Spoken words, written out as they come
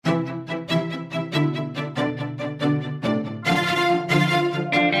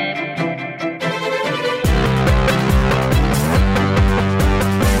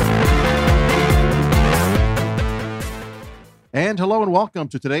and welcome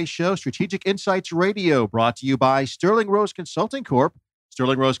to today's show, Strategic Insights Radio, brought to you by Sterling Rose Consulting Corp.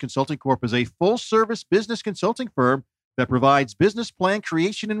 Sterling Rose Consulting Corp is a full-service business consulting firm that provides business plan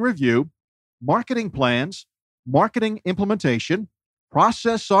creation and review, marketing plans, marketing implementation,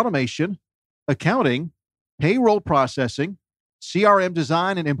 process automation, accounting, payroll processing, CRM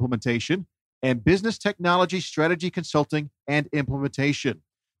design and implementation, and business technology strategy consulting and implementation.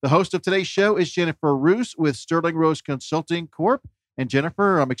 The host of today's show is Jennifer Roos with Sterling Rose Consulting Corp. And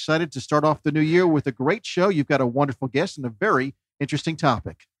Jennifer, I'm excited to start off the new year with a great show. You've got a wonderful guest and a very interesting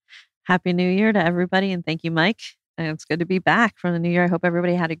topic. Happy New Year to everybody, and thank you, Mike. And it's good to be back from the new year. I hope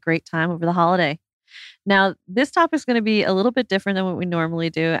everybody had a great time over the holiday. Now, this topic is going to be a little bit different than what we normally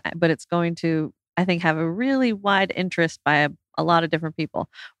do, but it's going to, I think, have a really wide interest by a lot of different people.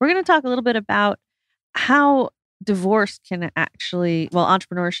 We're going to talk a little bit about how divorce can actually,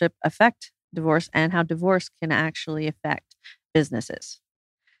 entrepreneurship affect divorce and how divorce can actually affect businesses.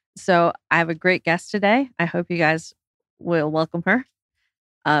 So I have a great guest today. I hope you guys will welcome her.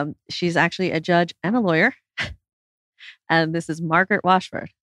 She's actually a judge and a lawyer. And this is Margaret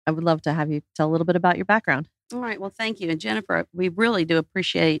Washford. I would love to have you tell a little bit about your background. All right. Well, thank you. And Jennifer, we really do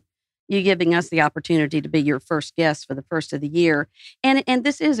appreciate you giving us the opportunity to be your first guest for the first of the year. And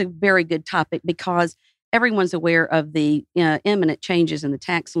this is a very good topic because everyone's aware of the imminent changes in the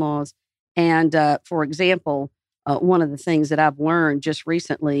tax laws. And for example, one of the things that I've learned just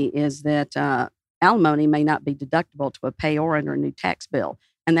recently is that alimony may not be deductible to a payor under a new tax bill.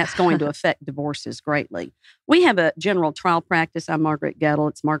 And that's going to affect divorces greatly. We have a general trial practice. I'm Margaret Gettle.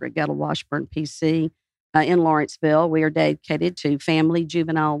 It's Margaret Gettle Washburn, PC, in Lawrenceville. We are dedicated to family,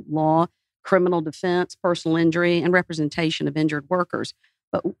 juvenile law, criminal defense, personal injury, and representation of injured workers.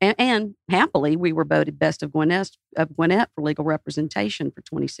 And happily, we were voted Best of Gwinnett for legal representation for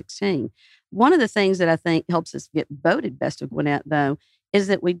 2016. One of the things that I think helps us get voted Best of Gwinnett, though, is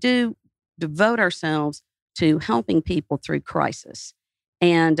that we do devote ourselves to helping people through crisis.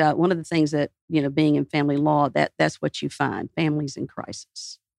 And one of the things that, being in family law, that's what you find, families in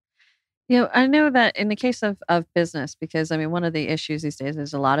crisis. I know that in the case of business, because one of the issues these days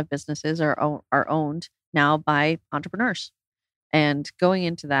is a lot of businesses are owned now by entrepreneurs. And going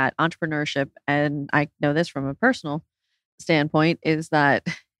into that entrepreneurship, and I know this from a personal standpoint, is that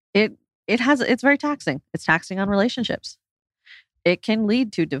it's very taxing. It's taxing on relationships. It can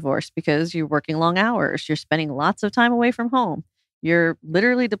lead to divorce because you're working long hours. You're spending lots of time away from home. You're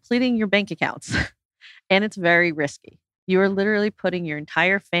literally depleting your bank accounts, and it's very risky. You are literally putting your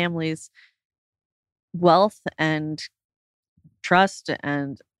entire family's wealth and trust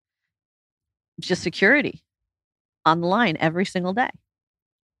and just security on the line every single day.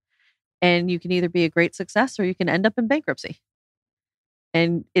 And you can either be a great success or you can end up in bankruptcy.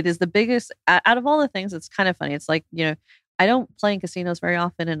 And it is the biggest, out of all the things, it's kind of funny. It's like, I don't play in casinos very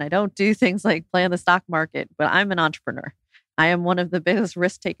often and I don't do things like play on the stock market, but I'm an entrepreneur. I am one of the biggest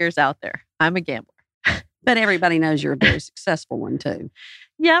risk takers out there. I'm a gambler. But everybody knows you're a very successful one too.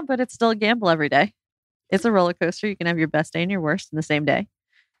 Yeah, but it's still a gamble every day. It's a roller coaster. You can have your best day and your worst in the same day.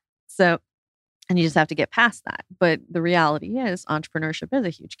 And you just have to get past that. But the reality is entrepreneurship is a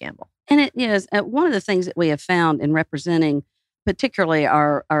huge gamble. And it is. One of the things that we have found in representing particularly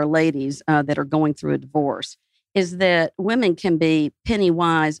our ladies that are going through a divorce is that women can be penny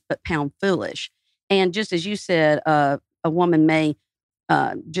wise but pound foolish. And just as you said, a woman may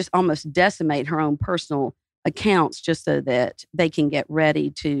just almost decimate her own personal accounts just so that they can get ready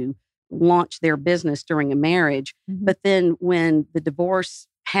to launch their business during a marriage. Mm-hmm. But then when the divorce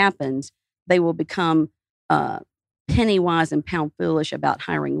happens, they will become penny wise and pound foolish about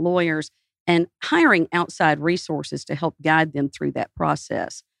hiring lawyers and hiring outside resources to help guide them through that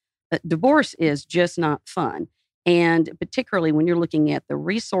process. But divorce is just not fun. And particularly when you're looking at the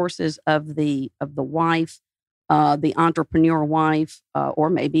resources of the wife, the entrepreneur wife, or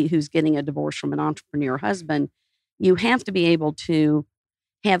maybe who's getting a divorce from an entrepreneur husband, you have to be able to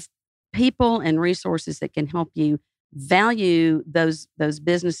have people and resources that can help you value those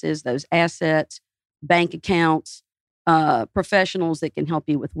businesses, those assets, bank accounts, professionals that can help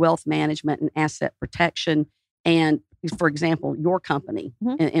you with wealth management and asset protection. And for example, your company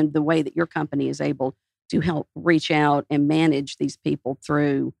and the way that your company is able to help reach out and manage these people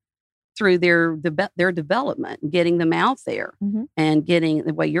through their development and getting them out there and getting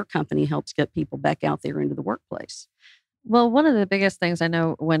the way your company helps get people back out there into the workplace. Well, one of the biggest things I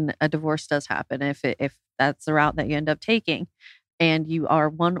know when a divorce does happen, if that's the route that you end up taking and you are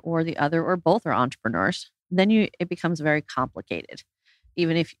one or the other or both are entrepreneurs, then it becomes very complicated.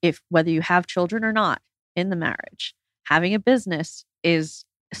 Even if whether you have children or not in the marriage, having a business is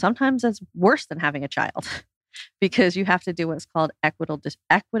sometimes that's worse than having a child because you have to do what's called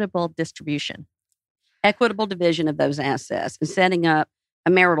equitable distribution. Equitable division of those assets and setting up a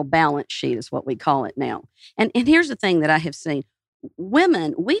marital balance sheet is what we call it now. And here's the thing that I have seen.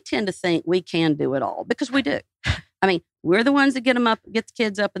 Women, we tend to think we can do it all because we do. I mean, we're the ones that get the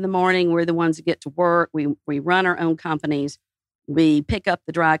kids up in the morning. We're the ones that get to work. We run our own companies. We pick up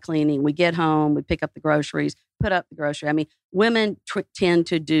the dry cleaning. We get home. We pick up the groceries, put up the grocery. I mean, women tend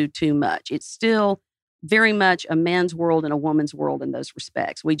to do too much. It's still very much a man's world and a woman's world in those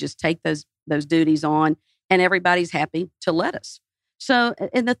respects. We just take those duties on, and everybody's happy to let us. So,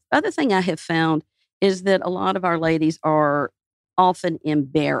 and the other thing I have found is that a lot of our ladies are often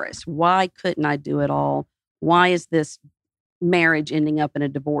embarrassed. Why couldn't I do it all? Why is this marriage ending up in a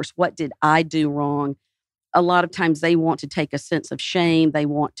divorce? What did I do wrong? A lot of times they want to take a sense of shame. They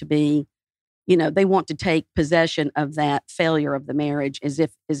want to be, they want to take possession of that failure of the marriage as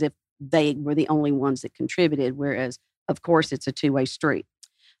if they were the only ones that contributed, whereas, of course, it's a two-way street.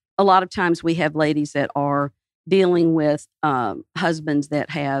 A lot of times we have ladies that are dealing with husbands that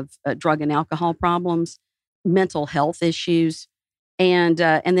have drug and alcohol problems, mental health issues, and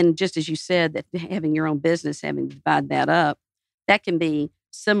then just as you said, that having your own business, having to divide that up, that can be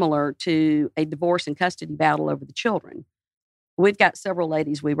similar to a divorce and custody battle over the children. We've got several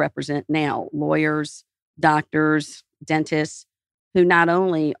ladies we represent now, lawyers, doctors, dentists, who not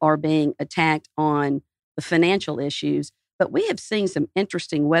only are being attacked on the financial issues, but we have seen some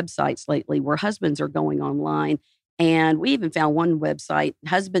interesting websites lately where husbands are going online. And we even found one website,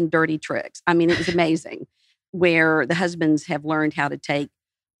 Husband Dirty Tricks. I mean, it was amazing, where the husbands have learned how to take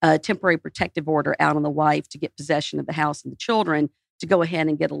a temporary protective order out on the wife to get possession of the house and the children to go ahead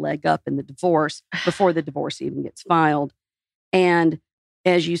and get a leg up in the divorce before the divorce even gets filed. And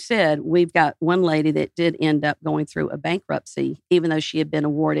as you said, we've got one lady that did end up going through a bankruptcy, even though she had been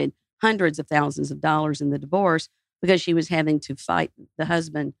awarded hundreds of thousands of dollars in the divorce because she was having to fight the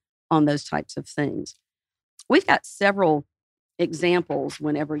husband on those types of things. We've got several examples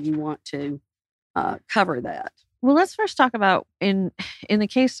whenever you want to cover that. Well, let's first talk about in the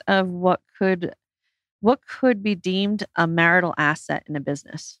case of what could be deemed a marital asset in a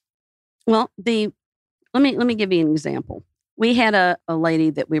business. Well, let me give you an example. We had a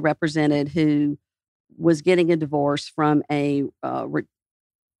lady that we represented who was getting a divorce from a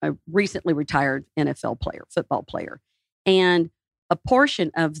recently retired NFL player, football player. And a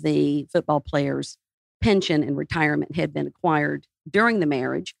portion of the football player's pension and retirement had been acquired during the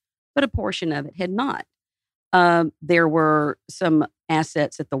marriage, but a portion of it had not. There were some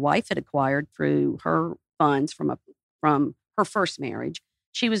assets that the wife had acquired through her funds from her first marriage.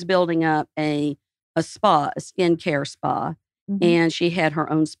 She was building up a spa, a skincare spa, and she had her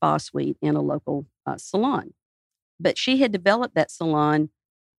own spa suite in a local salon. But she had developed that salon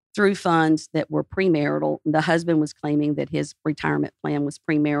through funds that were premarital. The husband was claiming that his retirement plan was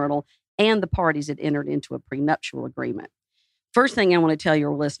premarital, and the parties had entered into a prenuptial agreement. First thing I want to tell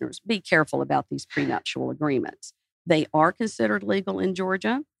your listeners, be careful about these prenuptial agreements. They are considered legal in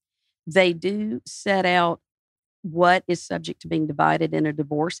Georgia. They do set out what is subject to being divided in a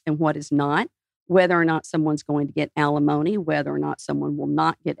divorce and what is not, whether or not someone's going to get alimony, whether or not someone will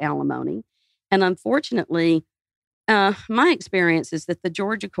not get alimony. And unfortunately, my experience is that the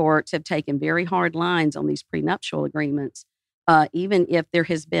Georgia courts have taken very hard lines on these prenuptial agreements, even if there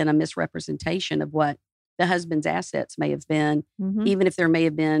has been a misrepresentation of what the husband's assets may have been, even if there may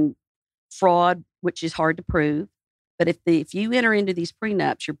have been fraud, which is hard to prove. But if you enter into these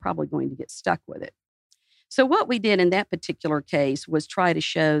prenups, you're probably going to get stuck with it. So what we did in that particular case was try to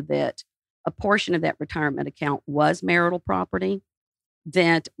show that a portion of that retirement account was marital property,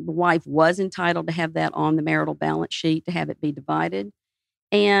 that the wife was entitled to have that on the marital balance sheet, to have it be divided.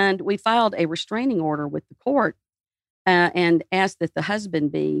 And we filed a restraining order with the court and asked that the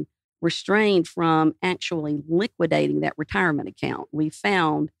husband be restrained from actually liquidating that retirement account. We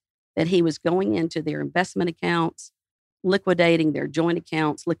found that he was going into their investment accounts, liquidating their joint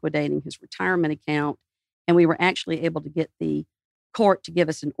accounts, liquidating his retirement account. And we were actually able to get the court to give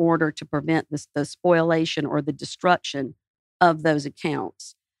us an order to prevent the spoliation or the destruction of those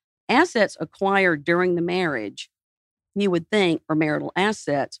accounts. Assets acquired during the marriage, you would think, are marital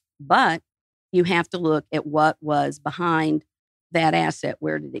assets, but you have to look at what was behind that asset.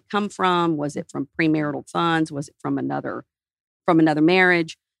 Where did it come from? Was it from premarital funds? Was it from another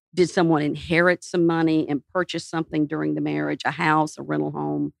marriage? Did someone inherit some money and purchase something during the marriage, a house, a rental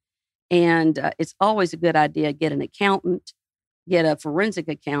home? And it's always a good idea, get an accountant, get a forensic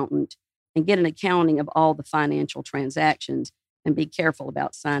accountant, and get an accounting of all the financial transactions, and be careful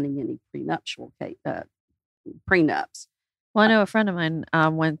about signing any prenuptial prenups. Well, I know a friend of mine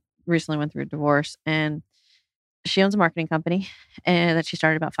recently went through a divorce, and she owns a marketing company and that she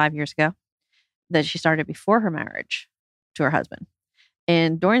started about 5 years ago, that she started before her marriage to her husband.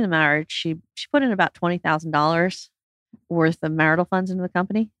 And during the marriage, she put in about $20,000 worth of marital funds into the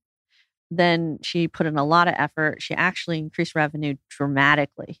company. Then she put in a lot of effort. She actually increased revenue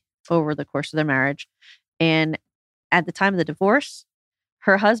dramatically over the course of their marriage. And at the time of the divorce,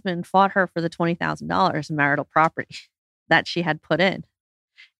 her husband fought her for the $20,000 in marital property that she had put in.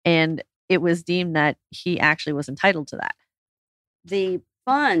 And it was deemed that he actually was entitled to that. The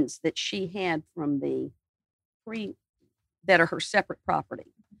funds that she had from the that are her separate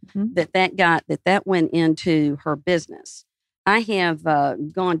property, that went into her business. I have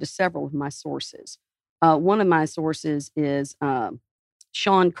gone to several of my sources. One of my sources is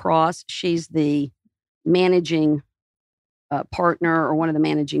Sean Cross. She's the managing partner, or one of the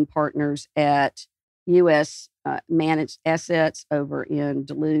managing partners at U.S. Managed Assets over in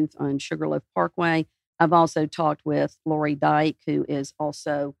Duluth on Sugarloaf Parkway. I've also talked with Lori Dyke, who is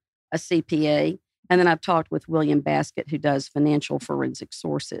also a CPA. And then I've talked with William Baskett, who does financial forensic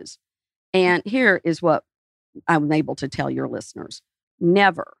sources. And here is what I'm able to tell your listeners.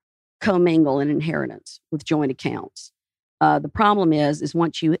 Never commingle an inheritance with joint accounts. The problem is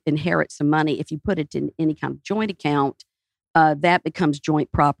once you inherit some money, if you put it in any kind of joint account, that becomes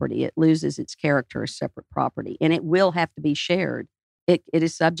joint property. It loses its character as separate property, and it will have to be shared. It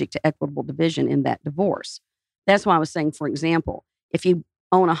is subject to equitable division in that divorce. That's why I was saying, for example, if you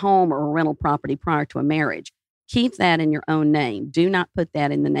own a home or a rental property prior to a marriage, keep that in your own name. Do not put that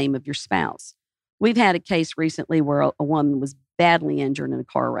in the name of your spouse. We've had a case recently where a woman was badly injured in a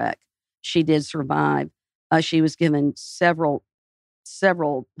car wreck. She did survive. She was given several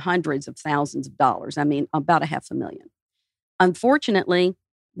hundreds of thousands of dollars. I mean, about $500,000. Unfortunately,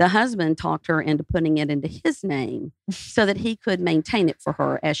 the husband talked her into putting it into his name so that he could maintain it for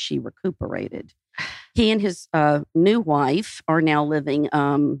her as she recuperated. He and his new wife are now living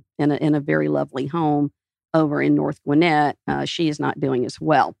in a very lovely home over in North Gwinnett. She is not doing as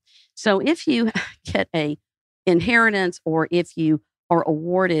well. So if you get a inheritance, or if you are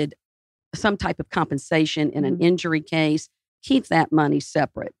awarded some type of compensation in an injury case, keep that money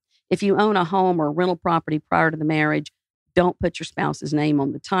separate. If you own a home or rental property prior to the marriage, don't put your spouse's name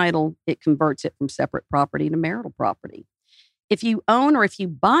on the title. It converts it from separate property to marital property. If you own or if you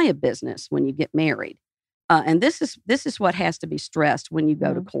buy a business when you get married, and this is what has to be stressed when you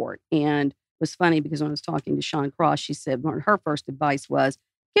go to court. And it was funny because when I was talking to Sean Cross, she said her first advice was,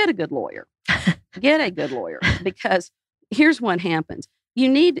 get a good lawyer. Get a good lawyer, because here's what happens. You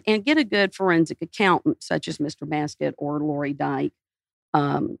need, and get a good forensic accountant such as Mr. Baskett or Lori Dyke.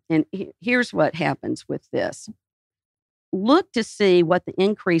 And here's what happens with this. Look to see what the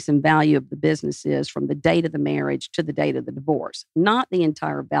increase in value of the business is from the date of the marriage to the date of the divorce, not the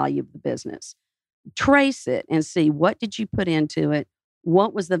entire value of the business. Trace it and see, what did you put into it?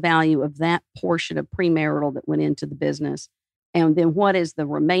 What was the value of that portion of premarital that went into the business? And then what is the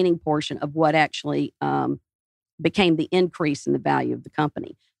remaining portion of what actually became the increase in the value of the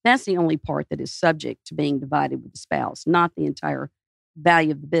company? That's the only part that is subject to being divided with the spouse, not the entire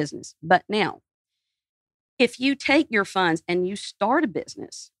value of the business. But now, if you take your funds and you start a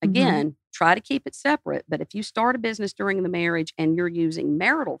business, again, try to keep it separate. But if you start a business during the marriage and you're using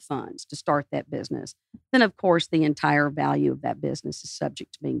marital funds to start that business, then of course the entire value of that business is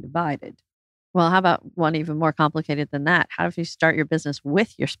subject to being divided. Well, how about one even more complicated than that? How if you start your business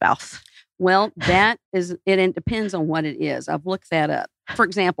with your spouse? Well, it depends on what it is. I've looked that up. For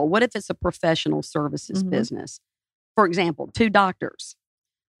example, what if it's a professional services business? For example, two doctors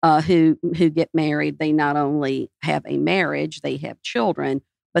who get married, they not only have a marriage, they have children,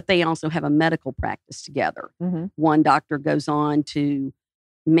 but they also have a medical practice together. One doctor goes on to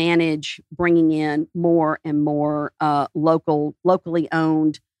manage bringing in more and more locally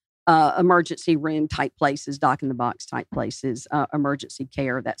owned emergency room type places, doc in the box type places, emergency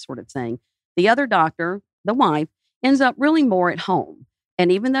care, that sort of thing. The other doctor, the wife, ends up really more at home.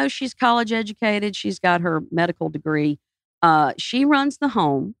 And even though she's college educated, she's got her medical degree, she runs the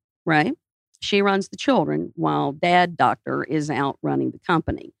home, right? She runs the children while dad doctor is out running the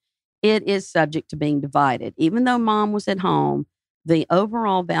company. It is subject to being divided. Even though mom was at home, the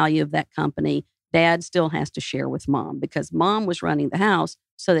overall value of that company, dad still has to share with mom, because mom was running the house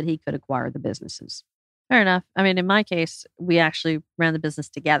so that he could acquire the businesses. Fair enough. I mean, in my case, we actually ran the business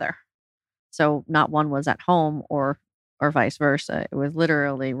together. So not one was at home or vice versa. It was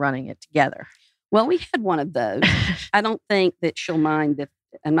literally running it together. Well, we had one of those. I don't think that she'll mind that.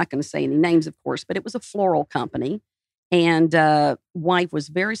 I'm not going to say any names, of course, but it was a floral company. And wife was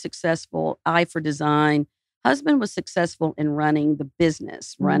very successful, eye for design. Husband was successful in running the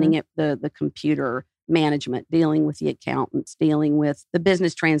business, running it, the computer management, dealing with the accountants, dealing with the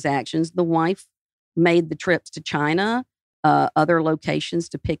business transactions. The wife made the trips to China, other locations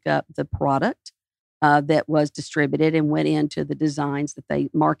to pick up the product that was distributed and went into the designs that they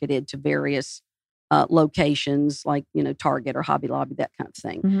marketed to various locations like, Target or Hobby Lobby, that kind of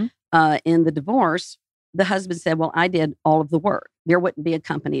thing. Mm-hmm. In the divorce, the husband said, well, I did all of the work. There wouldn't be a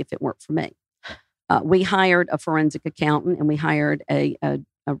company if it weren't for me. We hired a forensic accountant and we hired an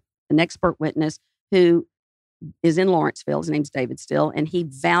expert witness who is in Lawrenceville. His name's David Still, and he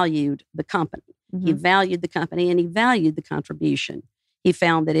valued the company. Mm-hmm. He valued the company and he valued the contribution. He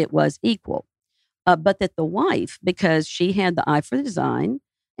found that it was equal. But that the wife, because she had the eye for the design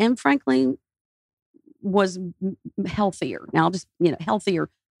and frankly was healthier. Now, just, healthier,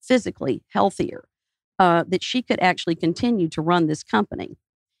 physically healthier, that she could actually continue to run this company.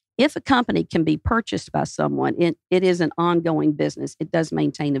 If a company can be purchased by someone, it is an ongoing business. It does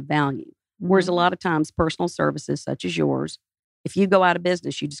maintain a value. Mm-hmm. Whereas a lot of times personal services such as yours, if you go out of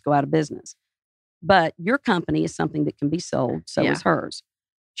business, you just go out of business. But your company is something that can be sold. So is hers.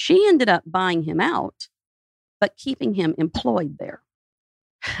 She ended up buying him out, but keeping him employed there.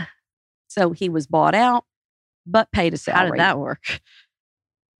 So he was bought out, but paid a salary. How did that work?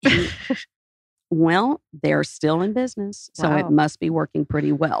 Well, they're still in business, so Wow. it must be working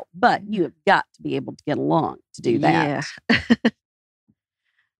pretty well. But you have got to be able to get along to do that. Yeah.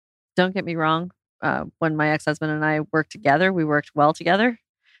 Don't get me wrong. When my ex-husband and I worked together, we worked well together.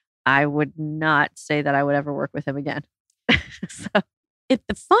 I would not say that I would ever work with him again. So. If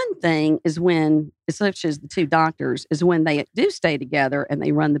the fun thing is when, such as the two doctors, is when they do stay together and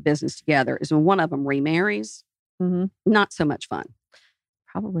they run the business together, is when one of them remarries. Mm-hmm. Not so much fun.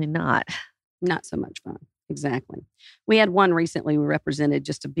 Probably not. Not so much fun. Exactly. We had one recently. We represented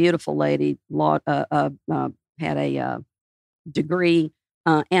just a beautiful lady. Had a degree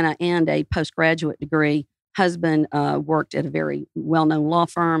and a postgraduate degree. Husband worked at a very well-known law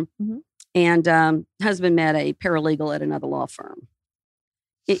firm, mm-hmm. and husband met a paralegal at another law firm.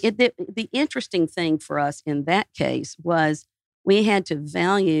 The interesting thing for us in that case was we had to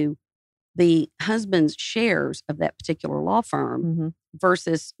value the husband's shares of that particular law firm mm-hmm.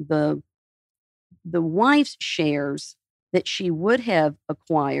 versus the wife's shares that she would have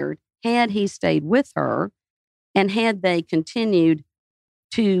acquired had he stayed with her and had they continued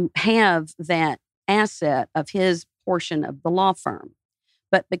to have that asset of his portion of the law firm.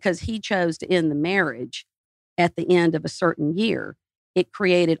 But because he chose to end the marriage at the end of a certain year, it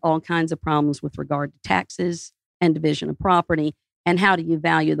created all kinds of problems with regard to taxes and division of property. And how do you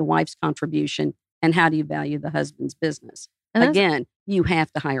value the wife's contribution? And how do you value the husband's business? And again, you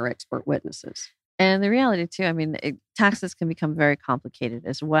have to hire expert witnesses. And the reality too, taxes can become very complicated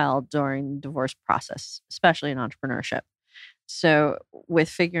as well during the divorce process, especially in entrepreneurship. So with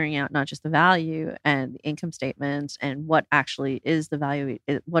figuring out not just the value and the income statements and what actually is the value,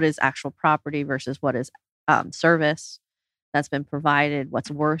 what is actual property versus what is service that's been provided,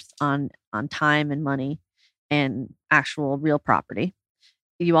 what's worth on time and money and actual real property.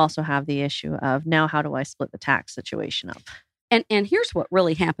 You also have the issue of now, how do I split the tax situation up? And here's what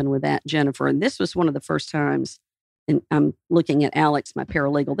really happened with that, Jennifer. And this was one of the first times, and I'm looking at Alex, my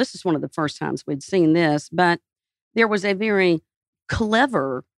paralegal. This is one of the first times we'd seen this, but there was a very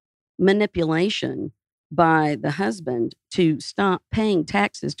clever manipulation by the husband to stop paying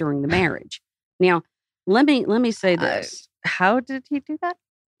taxes during the marriage. Now, let me say this. How did he do that?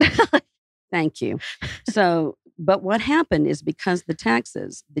 Thank you. So, but what happened is because the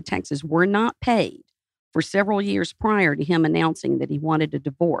taxes were not paid for several years prior to him announcing that he wanted a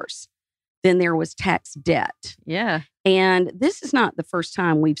divorce, then there was tax debt. Yeah. And this is not the first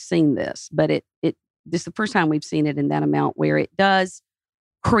time we've seen this, but this is the first time we've seen it in that amount where it does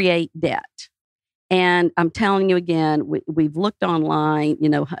create debt. And I'm telling you again, we've looked online,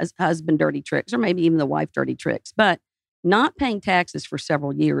 husband dirty tricks, or maybe even the wife dirty tricks, but not paying taxes for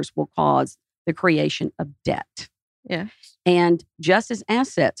several years will cause the creation of debt. Yeah. And just as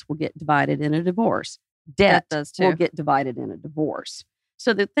assets will get divided in a divorce, debt will get divided in a divorce.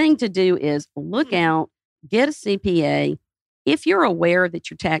 So the thing to do is look out, get a CPA. If you're aware that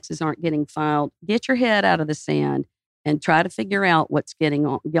your taxes aren't getting filed, get your head out of the sand and try to figure out what's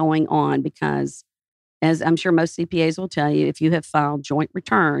going on, because as I'm sure most CPAs will tell you, if you have filed joint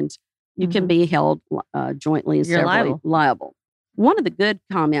returns, you can be held jointly and severally liable. One of the good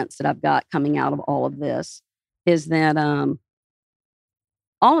comments that I've got coming out of all of this is that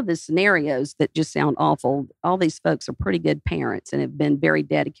all of the scenarios that just sound awful, all these folks are pretty good parents and have been very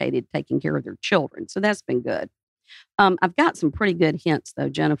dedicated to taking care of their children. So that's been good. I've got some pretty good hints, though,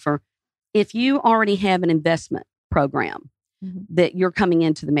 Jennifer. If you already have an investment program, that you're coming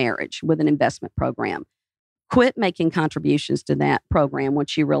into the marriage with an investment program. Quit making contributions to that program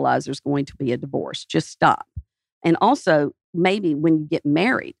once you realize there's going to be a divorce. Just stop. And also, maybe when you get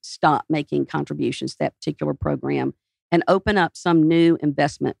married, stop making contributions to that particular program and open up some new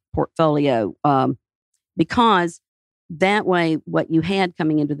investment portfolio, because that way what you had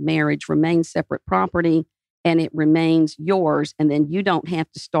coming into the marriage remains separate property and it remains yours. And then you don't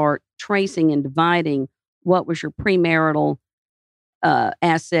have to start tracing and dividing what was your premarital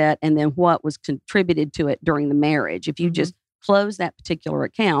asset and then what was contributed to it during the marriage. If you just close that particular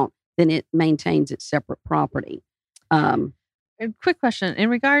account, then it maintains its separate property. A quick question in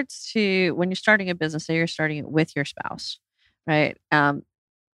regards to when you're starting a business, say you're starting it with your spouse, right?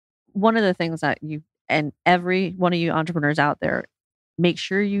 One of the things that you and every one of you entrepreneurs out there, make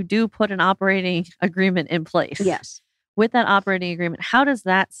sure you do put an operating agreement in place. Yes. With that operating agreement, how does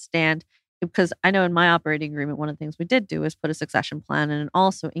that stand? Because I know in my operating agreement, one of the things we did do is put a succession plan, and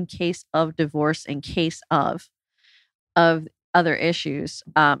also in case of divorce, in case of other issues,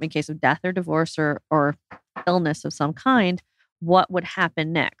 in case of death or divorce or illness of some kind, what would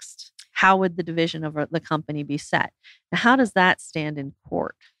happen next? How would the division of the company be set? Now, how does that stand in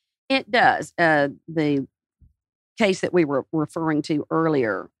court? It does. The case that we were referring to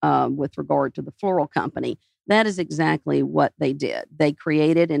earlier with regard to the floral company, that is exactly what they did. They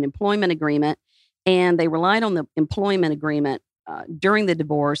created an employment agreement, and they relied on the employment agreement during the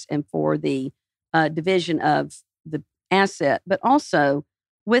divorce and for the division of the asset, but also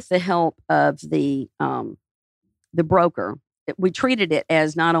with the help of the broker. We treated it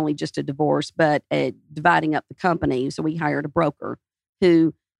as not only just a divorce, but dividing up the company. So we hired a broker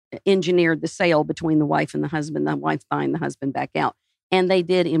who engineered the sale between the wife and the husband, the wife buying the husband back out. And they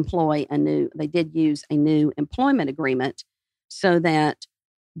did use a new employment agreement so that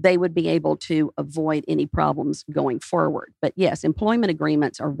they would be able to avoid any problems going forward. But yes, employment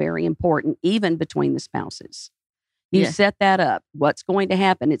agreements are very important, even between the spouses. You set that up. What's going to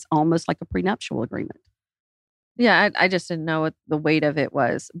happen? It's almost like a prenuptial agreement. Yeah, I just didn't know what the weight of it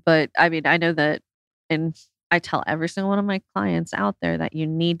was. But I mean, I know that, and I tell every single one of my clients out there that you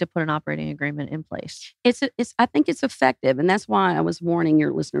need to put an operating agreement in place. I think it's effective. And that's why I was warning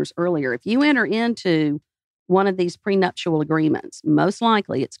your listeners earlier. If you enter into one of these prenuptial agreements, most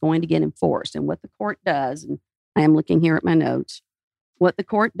likely it's going to get enforced. And what the court does, and I am looking here at my notes, what the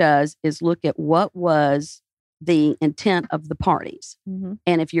court does is look at what was the intent of the parties.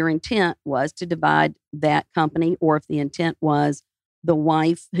 And if your intent was to divide that company, or if the intent was the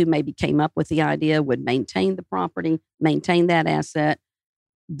wife who maybe came up with the idea would maintain the property, maintain that asset,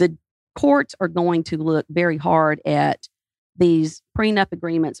 the courts are going to look very hard at these prenup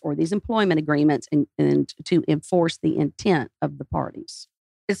agreements or these employment agreements and to enforce the intent of the parties.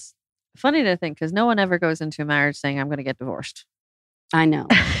 It's funny to think because no one ever goes into a marriage saying, I'm going to get divorced. I know.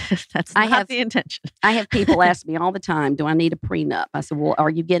 That's not the intention. I have people ask me all the time, do I need a prenup? I said, well, are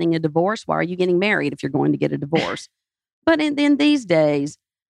you getting a divorce? Why are you getting married if you're going to get a divorce? But in these days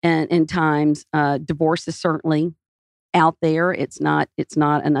and in times, divorce is certainly out there. It's not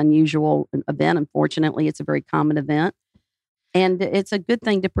an unusual event. Unfortunately, it's a very common event. And it's a good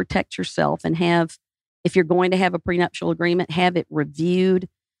thing to protect yourself and if you're going to have a prenuptial agreement, have it reviewed.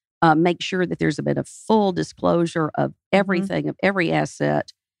 Make sure that there's a bit of full disclosure of everything, of every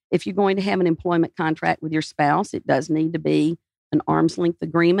asset. If you're going to have an employment contract with your spouse, it does need to be an arm's length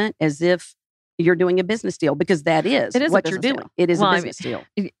agreement as if you're doing a business deal, because it is what you're doing. It is a business deal.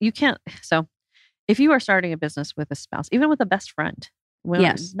 You can't. So if you are starting a business with a spouse, even with a best friend,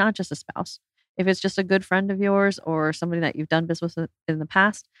 not just a spouse, if it's just a good friend of yours or somebody that you've done business with in the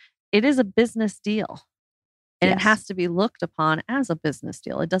past, it is a business deal. And it has to be looked upon as a business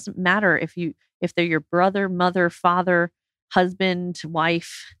deal. It doesn't matter if they're your brother, mother, father, husband,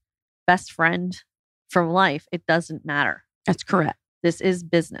 wife, best friend from life. It doesn't matter. That's correct. This is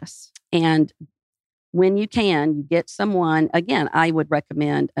business. And when you get someone, again, I would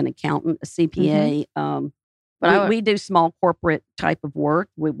recommend an accountant, a CPA. But we do small corporate type of work.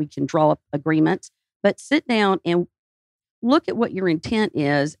 We can draw up agreements. But sit down and look at what your intent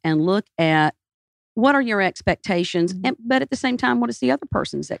is and look at what are your expectations, but at the same time, what is the other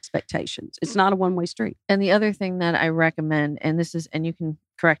person's expectations? It's not a one-way street. And the other thing that I recommend, and you can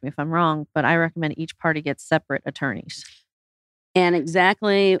correct me if I'm wrong, but I recommend each party gets separate attorneys. And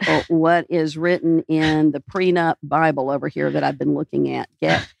exactly what is written in the prenup Bible over here that I've been looking at.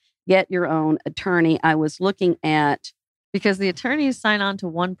 Get your own attorney. I was looking at... Because the attorneys sign on to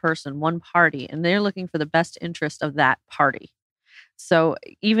one person, one party, and they're looking for the best interest of that party. So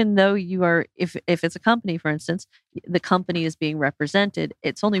even though you are, if it's a company, for instance, the company is being represented,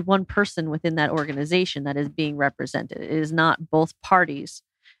 it's only one person within that organization that is being represented. It is not both parties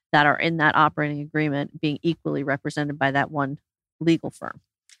that are in that operating agreement being equally represented by that one legal firm.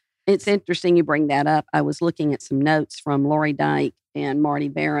 It's interesting you bring that up. I was looking at some notes from Lori Dyke and Marty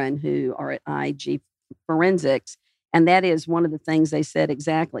Barron, who are at IG Forensics, and that is one of the things they said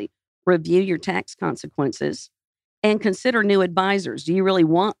exactly. Review your tax consequences and consider new advisors. Do you really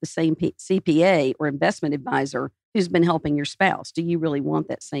want the same CPA or investment advisor who's been helping your spouse? Do you really want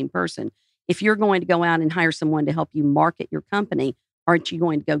that same person? If you're going to go out and hire someone to help you market your company, aren't you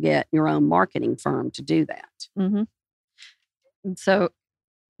going to go get your own marketing firm to do that? Mm-hmm. So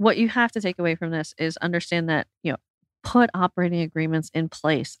what you have to take away from this is understand that, put operating agreements in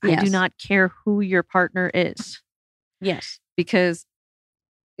place. Yes. I do not care who your partner is. Yes. Because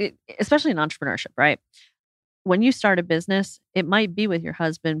especially in entrepreneurship, right? When you start a business, it might be with your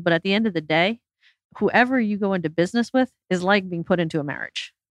husband, but at the end of the day, whoever you go into business with is like being put into a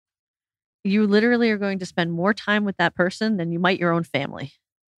marriage. You literally are going to spend more time with that person than you might your own family.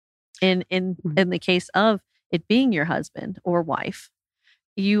 In the case of it being your husband or wife,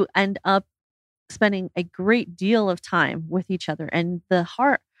 you end up spending a great deal of time with each other, and the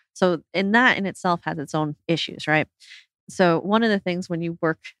heart. So in that in itself has its own issues, right? So one of the things when you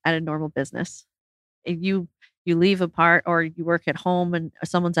work at a normal business, if you leave apart or you work at home and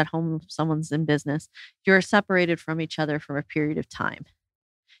someone's at home, someone's in business, you're separated from each other for a period of time.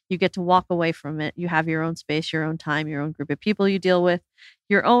 You get to walk away from it. You have your own space, your own time, your own group of people you deal with,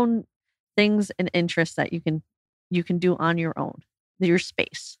 your own things and interests that you can do on your own, your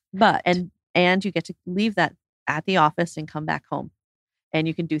space. But and you get to leave that at the office and come back home, and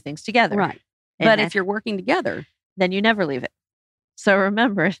you can do things together. Right. But if you're working together, then you never leave it. So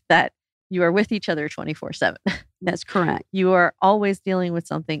remember that you are with each other 24/7. That's correct. You are always dealing with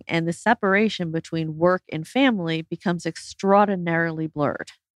something, and the separation between work and family becomes extraordinarily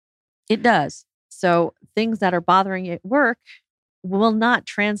blurred. It does. So things that are bothering you at work will not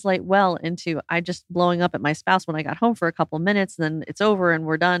translate well into I just blowing up at my spouse when I got home for a couple of minutes, then it's over and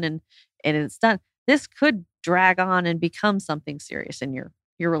we're done and it's done. This could drag on and become something serious in your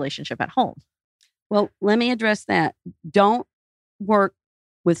relationship at home. Well, let me address that. Don't work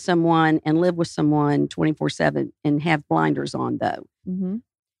with someone and live with someone 24/7 and have blinders on, though. Mm-hmm.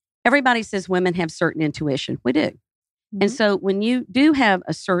 Everybody says women have certain intuition. We do. Mm-hmm. And so when you do have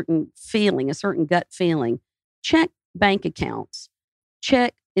a certain feeling, a certain gut feeling, check bank accounts,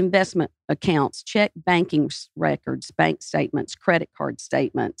 check investment accounts, check banking records, bank statements, credit card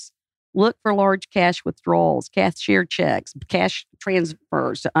statements. Look for large cash withdrawals, cashier checks, cash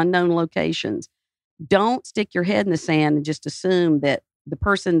transfers to unknown locations. Don't stick your head in the sand and just assume that the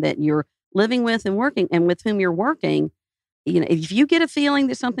person that you're living with and working and with whom you're working, if you get a feeling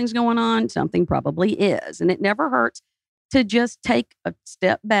that something's going on, something probably is. And it never hurts to just take a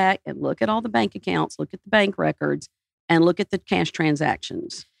step back and look at all the bank accounts, look at the bank records, and look at the cash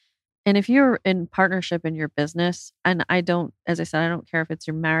transactions. And if you're in partnership in your business, and as I said, I don't care if it's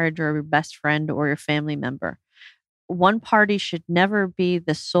your marriage or your best friend or your family member, one party should never be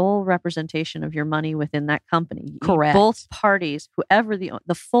the sole representation of your money within that company. Correct. Both parties, whoever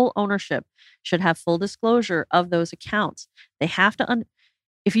the full ownership, should have full disclosure of those accounts. They have to,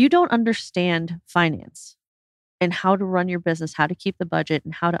 if you don't understand finance and how to run your business, how to keep the budget,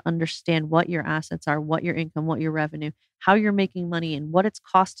 and how to understand what your assets are, what your income, what your revenue, how you're making money, and what it's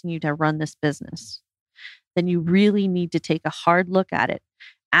costing you to run this business, then you really need to take a hard look at it.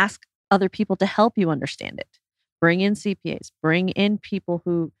 Ask other people to help you understand it. Bring in CPAs, bring in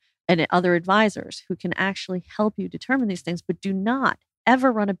people and other advisors who can actually help you determine these things, but do not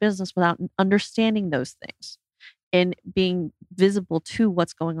ever run a business without understanding those things and being visible to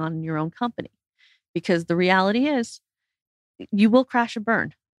what's going on in your own company. Because the reality is you will crash and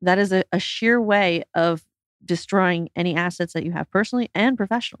burn. That is a sheer way of destroying any assets that you have personally and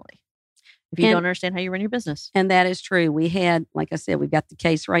professionally if you don't understand how you run your business. And that is true. We had, like I said, we've got the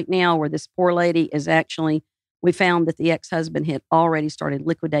case right now where this poor lady is actually, we found that the ex-husband had already started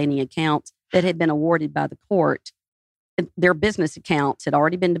liquidating accounts that had been awarded by the court. Their business accounts had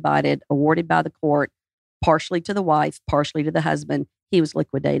already been divided, awarded by the court, partially to the wife, partially to the husband. He was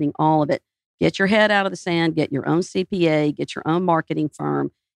liquidating all of it. Get your head out of the sand, get your own CPA, get your own marketing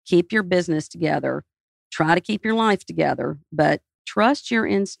firm, keep your business together, try to keep your life together, but trust your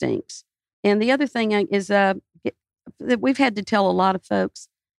instincts. And the other thing is that we've had to tell a lot of folks,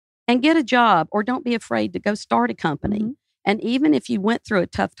 and get a job, or don't be afraid to go start a company. Mm-hmm. And even if you went through a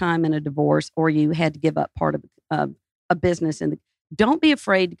tough time in a divorce or you had to give up part of a business, don't be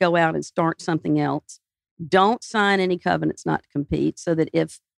afraid to go out and start something else. Don't sign any covenants not to compete, so that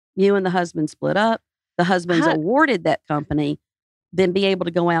if you and the husband split up, the husband's awarded that company, then be able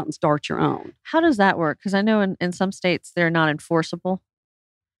to go out and start your own. How does that work? Because I know in some states they're not enforceable,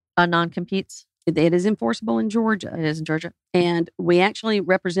 non-competes. It is enforceable in Georgia. It is in Georgia. And we actually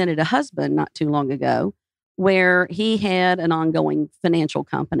represented a husband not too long ago where he had an ongoing financial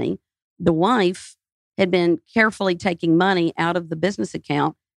company. The wife had been carefully taking money out of the business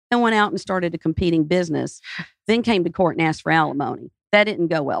account and went out and started a competing business, then came to court and asked for alimony. That didn't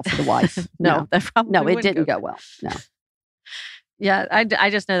go well for the wife. No, that probably it wouldn't didn't go well. No. Yeah, I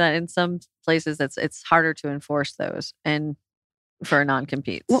just know that in some places it's harder to enforce those and for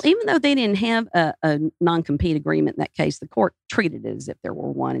non-competes. Well, even though they didn't have a non-compete agreement in that case, the court treated it as if there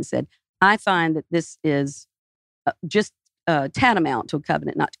were one and said, I find that this is just tantamount to a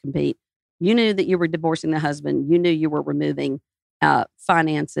covenant not to compete. You knew that you were divorcing the husband. You knew you were removing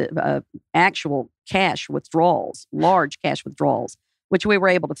actual cash withdrawals, large cash withdrawals, which we were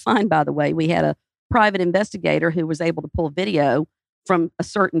able to find, by the way. We had a private investigator who was able to pull video from a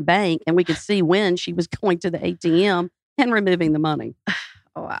certain bank, and we could see when she was going to the ATM and removing the money.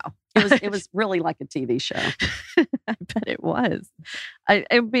 Oh, wow. It was really like a TV show. I bet it was.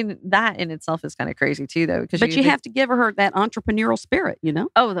 I mean, that in itself is kind of crazy too, though. But you have to give her that entrepreneurial spirit, you know?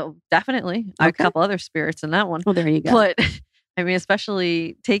 Oh, definitely. Okay. A couple other spirits in that one. Well, there you go. But I mean,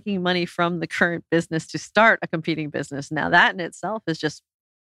 especially taking money from the current business to start a competing business. Now that in itself is just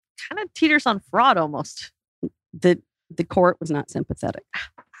kind of teeters on fraud almost. The court was not sympathetic.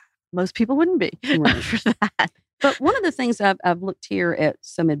 Most people wouldn't be right. for that. But one of the things I've looked here at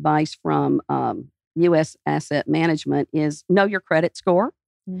some advice from U.S. Asset Management is know your credit score.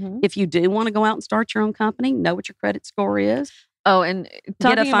 Mm-hmm. If you do want to go out and start your own company, know what your credit score is. Oh, and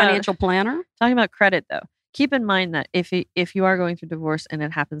get a financial planner. Talking about credit, though, keep in mind that if you are going through divorce and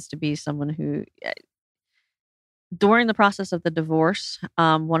it happens to be someone who, during the process of the divorce,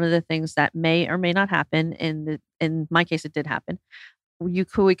 one of the things that may or may not happen, in my case, it did happen. We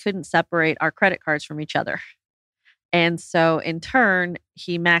couldn't separate our credit cards from each other. And so in turn,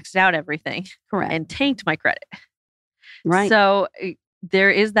 he maxed out everything. Correct. And tanked my credit. Right. So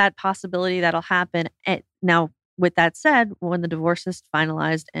there is that possibility that'll happen. Now, with that said, when the divorce is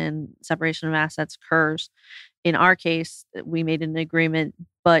finalized and separation of assets occurs, in our case, we made an agreement,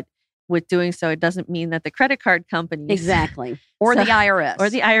 but with doing so, it doesn't mean that the credit card companies... Exactly. Or the IRS. Or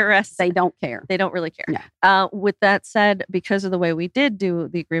the IRS. They don't care. They don't really care. Yeah. With that said, because of the way we did do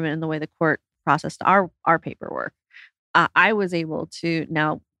the agreement and the way the court processed our paperwork, I was able to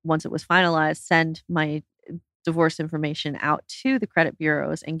now, once it was finalized, send my divorce information out to the credit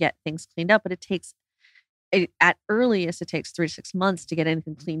bureaus and get things cleaned up. But at earliest, it takes 3 to 6 months to get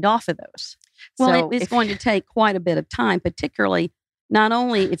anything cleaned off of those. Well, so it's going to take quite a bit of time, particularly not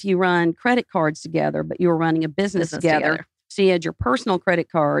only if you run credit cards together, but you're running a business together. So you had your personal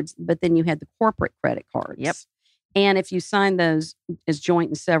credit cards, but then you had the corporate credit cards. Yep. And if you sign those as joint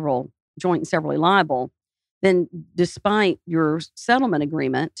and severally liable, then despite your settlement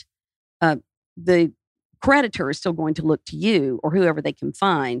agreement, the creditor is still going to look to you or whoever they can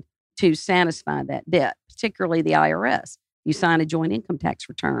find to satisfy that debt, particularly the IRS. You sign a joint income tax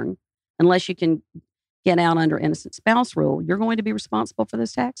return, unless you can get out under innocent spouse rule, you're going to be responsible for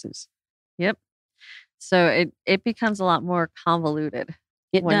those taxes. Yep. So it becomes a lot more convoluted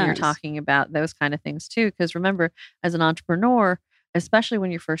when you're talking about those kind of things too. Because remember, as an entrepreneur, especially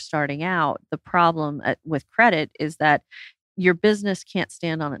when you're first starting out, the problem with credit is that your business can't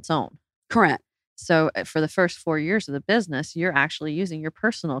stand on its own. Correct. So for the first 4 years of the business, you're actually using your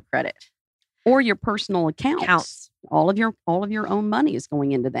personal credit or your personal accounts. All of your own money is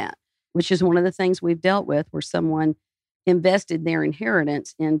going into that, which is one of the things we've dealt with, where someone invested their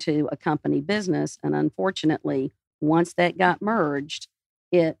inheritance into a company business, and unfortunately, once that got merged,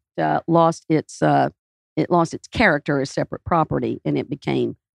 it lost its character as separate property, and it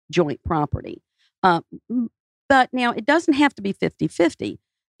became joint property. But now it doesn't have to be 50-50.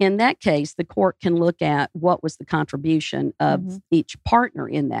 In that case, the court can look at what was the contribution of each partner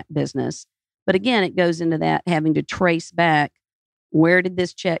in that business. But again, it goes into that having to trace back, where did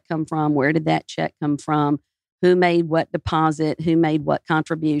this check come from? Where did that check come from? Who made what deposit? Who made what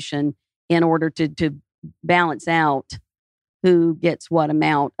contribution, in order to balance out who gets what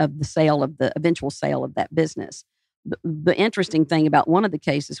amount of the eventual sale of that business. The interesting thing about one of the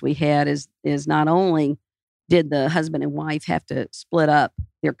cases we had is not only did the husband and wife have to split up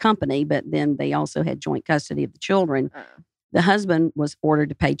their company, but then they also had joint custody of the children. The husband was ordered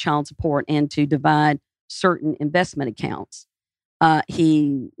to pay child support and to divide certain investment accounts.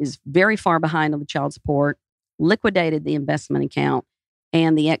 He is very far behind on the child support, liquidated the investment account,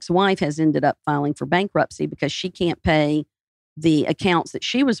 and the ex-wife has ended up filing for bankruptcy because she can't pay the accounts that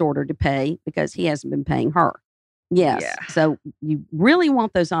she was ordered to pay because he hasn't been paying her. Yes. Yeah. So you really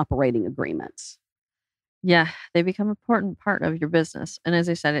want those operating agreements. Yeah, they become an important part of your business. And as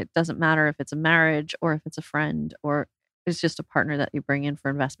I said, it doesn't matter if it's a marriage or if it's a friend or it's just a partner that you bring in for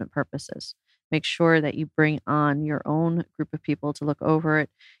investment purposes. Make sure that you bring on your own group of people to look over it.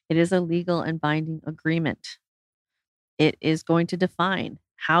 It is a legal and binding agreement. It is going to define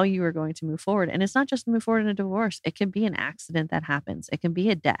how you are going to move forward. And it's not just move forward in a divorce. It can be an accident that happens. It can be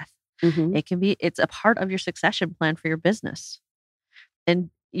a death. Mhm. It's a part of your succession plan for your business.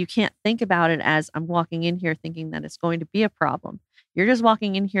 And you can't think about it as I'm walking in here thinking that it's going to be a problem. You're just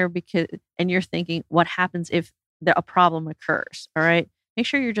walking in here and you're thinking, what happens if a problem occurs? All right. Make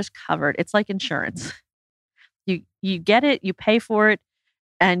sure you're just covered. It's like insurance. You get it, you pay for it,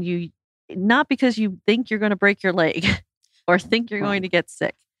 and you not because you think you're going to break your leg or think you're going to get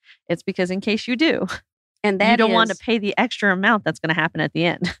sick. It's because in case you do, And that you don't want to is- pay the extra amount that's going to happen at the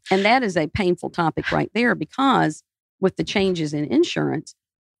end. And that is a painful topic right there, because with the changes in insurance,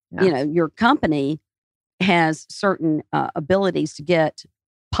 Yeah. your company has certain abilities to get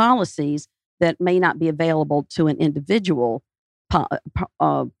policies that may not be available to an individual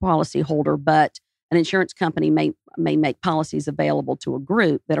policy holder, but an insurance company may make policies available to a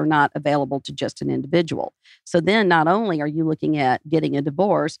group that are not available to just an individual. So then not only are you looking at getting a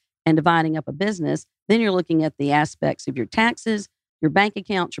divorce and dividing up a business, then you're looking at the aspects of your taxes, your bank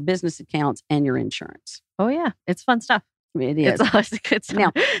accounts, your business accounts, and your insurance. Oh yeah, it's fun stuff. It is. It's always a good stuff.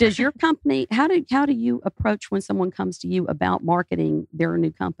 Now, does your company, how do you approach when someone comes to you about marketing their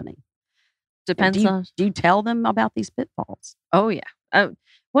new company? Depends on. Do you tell them about these pitfalls? Oh yeah.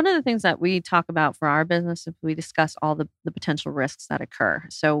 One of the things that we talk about for our business is we discuss all the potential risks that occur.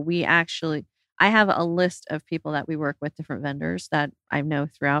 So I have a list of people that we work with, different vendors that I know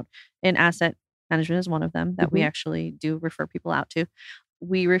throughout, and asset management is one of them that we actually do refer people out to.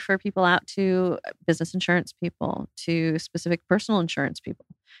 We refer people out to business insurance people, to specific personal insurance people,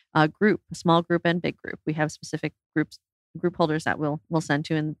 a small group and big group. We have specific group holders that we'll send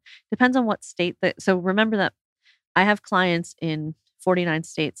to, and depends on what state so remember that I have clients in 49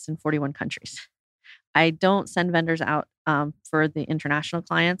 states and 41 countries. I don't send vendors out for the international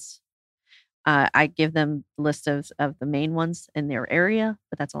clients. I give them a list of the main ones in their area,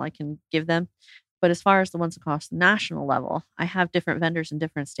 but that's all I can give them. But as far as the ones across the national level, I have different vendors in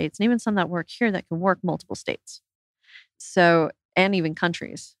different states, and even some that work here that can work multiple states. So, and even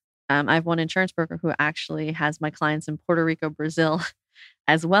countries. I have one insurance broker who actually has my clients in Puerto Rico, Brazil,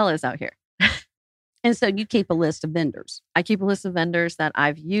 as well as out here. And so you keep a list of vendors. I keep a list of vendors that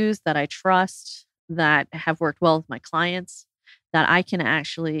I've used, that I trust, that have worked well with my clients, that I can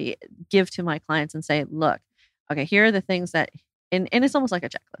actually give to my clients and say, look, okay, here are the things that, and it's almost like a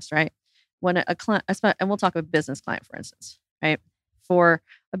checklist, right? When a client, and we'll talk about a business client, for instance, right? For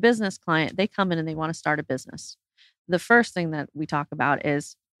a business client, they come in and they want to start a business. The first thing that we talk about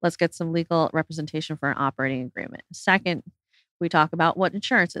is, let's get some legal representation for an operating agreement. Second, we talk about what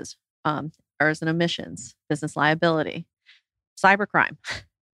insurance is. Errors and omissions, business liability, cybercrime,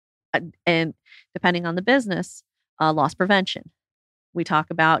 and depending on the business, loss prevention. We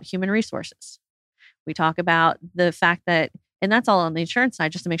talk about human resources. We talk about the fact that, and that's all on the insurance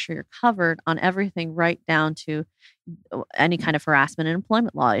side, just to make sure you're covered on everything, right down to any kind of harassment and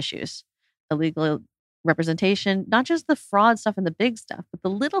employment law issues, illegal representation, not just the fraud stuff and the big stuff, but the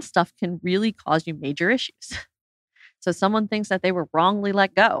little stuff can really cause you major issues. So someone thinks that they were wrongly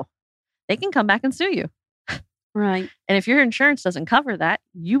let go, they can come back and sue you. Right. And if your insurance doesn't cover that,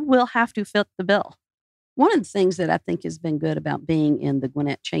 you will have to foot the bill. One of the things that I think has been good about being in the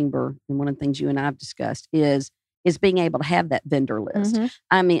Gwinnett Chamber, and one of the things you and I have discussed, is being able to have that vendor list. Mm-hmm.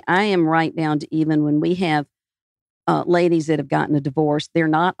 I mean, I am right down to even when we have ladies that have gotten a divorce, they're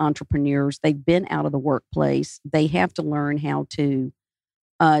not entrepreneurs. They've been out of the workplace. They have to learn how to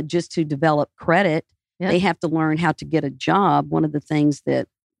just to develop credit. Yeah. They have to learn how to get a job. One of the things that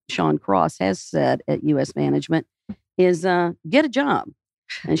Sean Cross has said at U.S. Management is get a job.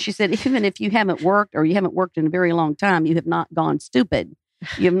 And she said, even if you haven't worked or you haven't worked in a very long time, you have not gone stupid.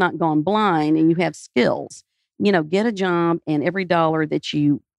 You have not gone blind, and you have skills. Get a job, and every dollar that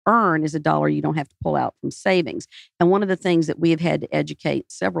you earn is a dollar you don't have to pull out from savings. And one of the things that we have had to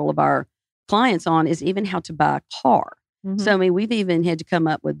educate several of our clients on is even how to buy a car. Mm-hmm. So, I mean, we've even had to come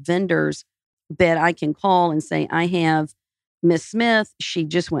up with vendors that I can call and say, I have Miss Smith. She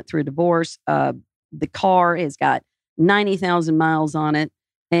just went through a divorce. The car has got 90,000 miles on it,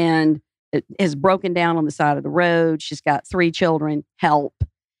 and it has broken down on the side of the road. She's got 3 children. Help.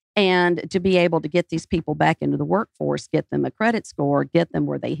 and to be able to get these people back into the workforce, get them a credit score, get them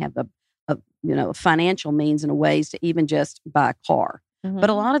where they have a financial means and ways to even just buy a car. But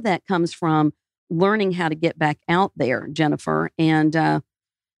a lot of that comes from learning how to get back out there, Jennifer. And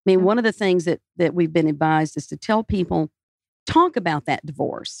one of the things that we've been advised is to tell people, talk about that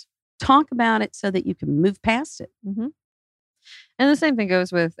divorce. Talk about it so that you can move past it. Mm-hmm. And the same thing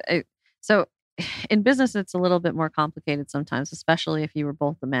goes with, so in business, it's a little bit more complicated sometimes, especially if you were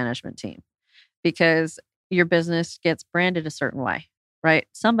both the management team, because your business gets branded a certain way, right?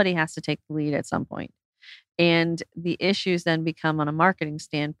 Somebody has to take the lead at some point. And the issues then become, on a marketing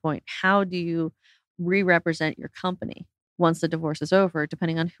standpoint, how do you re-represent your company once the divorce is over,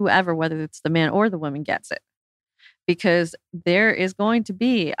 depending on whoever, whether it's the man or the woman, gets it. Because there is going to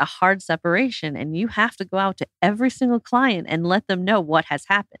be a hard separation, and you have to go out to every single client and let them know what has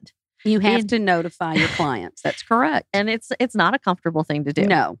happened. You have to notify your clients. That's correct. And it's not a comfortable thing to do.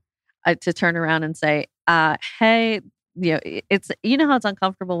 No. To turn around and say, hey, it's, how it's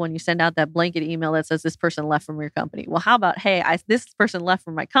uncomfortable when you send out that blanket email that says this person left from your company. Well, how about, hey, this person left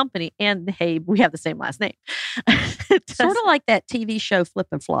from my company, and hey, we have the same last name. Sort of like that TV show Flip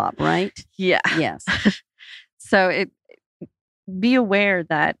and Flop, right? Yeah. Yes. So be aware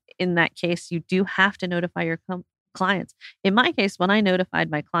that in that case, you do have to notify your clients. In my case, when I notified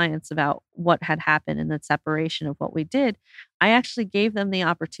my clients about what had happened in the separation of what we did, I actually gave them the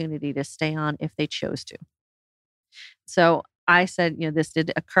opportunity to stay on if they chose to. So I said, this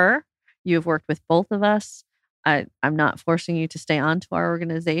did occur. You have worked with both of us. I'm not forcing you to stay on to our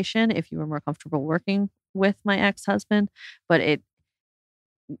organization if you were more comfortable working with my ex-husband, but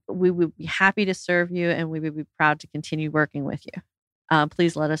we would be happy to serve you, and we would be proud to continue working with you.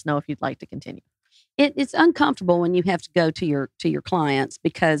 Please let us know if you'd like to continue. It's uncomfortable when you have to go to your clients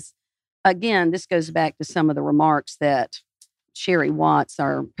because, again, this goes back to some of the remarks that Sherry Watts,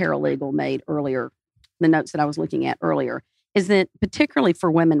 our paralegal, made earlier, the notes that I was looking at earlier, is that particularly for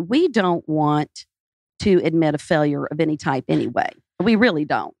women, we don't want to admit a failure of any type anyway. We really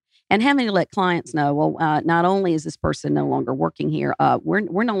don't. And having to let clients know, well, not only is this person no longer working here, we're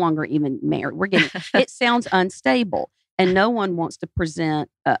no longer even married. It sounds unstable. And no one wants to present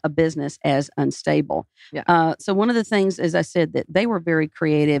a business as unstable. Yeah. So one of the things, as I said, that they were very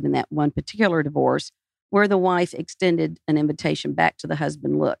creative in that one particular divorce where the wife extended an invitation back to the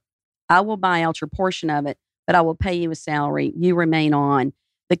husband. Look, I will buy out your portion of it, but I will pay you a salary. You remain on.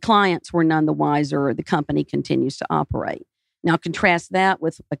 The clients were none the wiser. The company continues to operate. Now, contrast that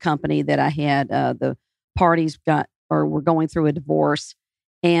with a company that I had, the parties were going through a divorce.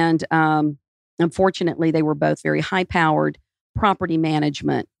 And unfortunately, they were both very high-powered property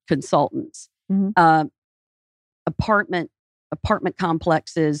management consultants. Mm-hmm. Apartment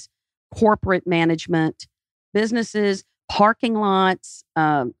complexes, corporate management, businesses, parking lots,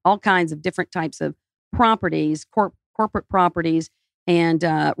 all kinds of different types of properties, corporate properties, and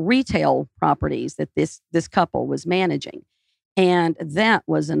retail properties that this couple was managing. And that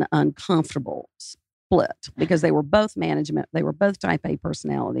was an uncomfortable split because they were both management. They were both type A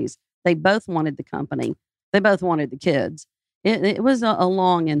personalities. They both wanted the company. They both wanted the kids. It was a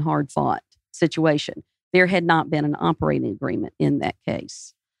long and hard fought situation. There had not been an operating agreement in that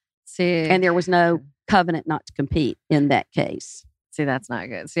case. See, and there was no covenant not to compete in that case. See, that's not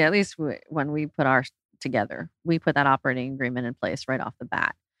good. See, at least when we put ours together, we put that operating agreement in place right off the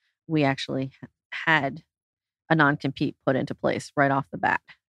bat. We actually had a non-compete put into place right off the bat.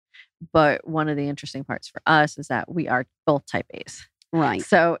 But one of the interesting parts for us is that we are both type A's. Right.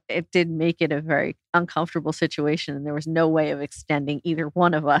 So it did make it a very uncomfortable situation, and there was no way of extending either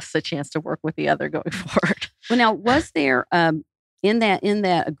one of us a chance to work with the other going forward. Well, now, was there in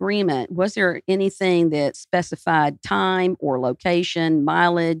that agreement, was there anything that specified time or location,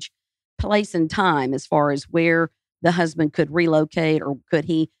 mileage, place and time as far as where the husband could relocate, or could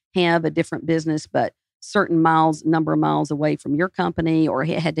he have a different business but certain number of miles away from your company, or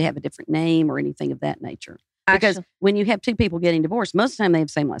he had to have a different name or anything of that nature? Because when you have two people getting divorced, most of the time they have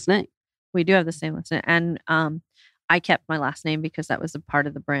the same last name. We do have the same last name. And I kept my last name because that was a part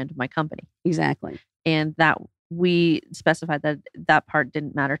of the brand of my company. Exactly. And that we specified that part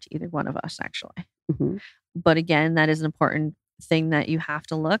didn't matter to either one of us, actually. Mm-hmm. But again, that is an important thing that you have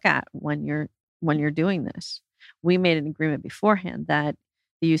to look at when you're doing this. We made an agreement beforehand that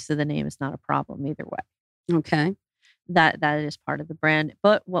the use of the name is not a problem either way. Okay. That is part of the brand.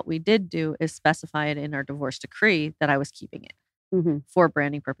 But what we did do is specify it in our divorce decree that I was keeping it for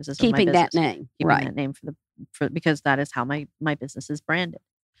branding purposes. Keeping of my business. that name. Keeping right. that name because that is how my business is branded.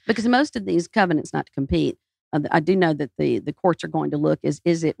 Because most of these covenants not to compete, I do know that the courts are going to look is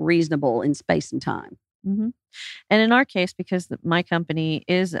it reasonable in space and time? hmm And in our case, because my company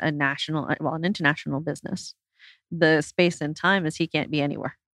is an international business, the space and time is he can't be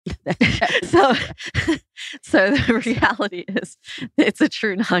anywhere. so, so the reality is it's a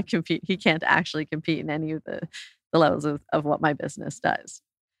true non-compete. He can't actually compete in any of the levels of what my business does.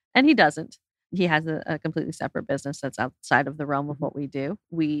 And he doesn't. He has a completely separate business that's outside of the realm of what we do.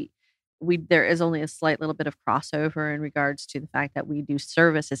 There is only a slight little bit of crossover in regards to the fact that we do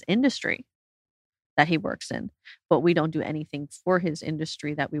services industry that he works in, but we don't do anything for his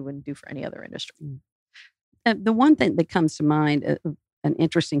industry that we wouldn't do for any other industry. The one thing that comes to mind, an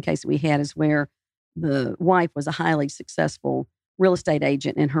interesting case we had, is where the wife was a highly successful real estate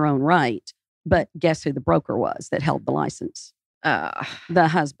agent in her own right, but guess who the broker was that held the license? The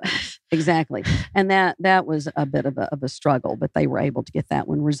husband. Exactly. And that was a bit of a struggle, but they were able to get that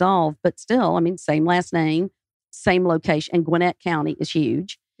one resolved. But still, I mean, same last name, same location, and Gwinnett County is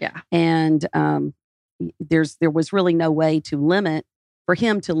huge. Yeah. And there was really no way for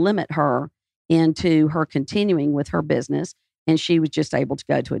him to limit her into her continuing with her business, and she was just able to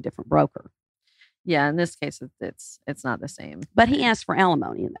go to a different broker. Yeah, in this case, it's not the same. But he asked for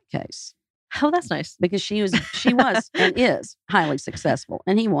alimony in that case. Oh, that's nice. Because she was and is highly successful,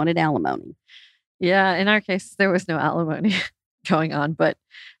 and he wanted alimony. Yeah, in our case, there was no alimony going on, but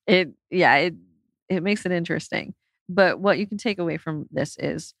it makes it interesting. But what you can take away from this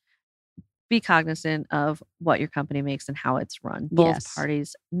is be cognizant of what your company makes and how it's run. Both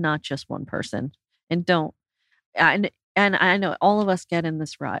parties, not just one person. And don't, and I know all of us get in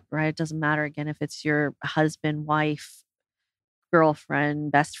this rut, right? It doesn't matter, again, if it's your husband, wife,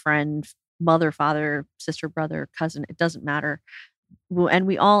 girlfriend, best friend, mother, father, sister, brother, cousin, it doesn't matter. And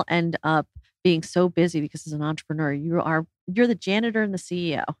we all end up being so busy because as an entrepreneur, you're the janitor and the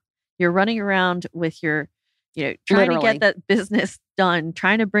CEO. You're running around with your, trying to get that business done,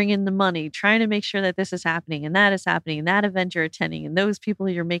 trying to bring in the money, trying to make sure that this is happening and that is happening and that event you're attending and those people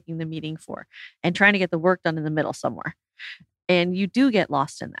you're making the meeting for, and trying to get the work done in the middle somewhere. And you do get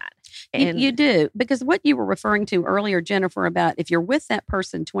lost in that. And you do, because what you were referring to earlier, Jennifer, about if you're with that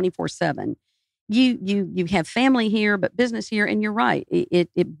person 24/7, you have family here, but business here. And you're right.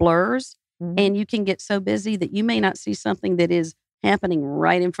 It blurs, and you can get so busy that you may not see something that is happening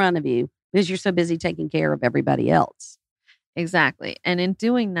right in front of you because you're so busy taking care of everybody else. Exactly. And in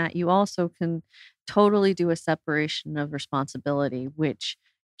doing that, you also can totally do a separation of responsibility, which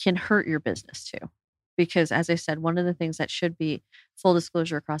can hurt your business too. Because as I said, one of the things that should be full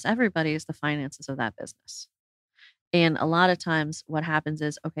disclosure across everybody is the finances of that business. And a lot of times what happens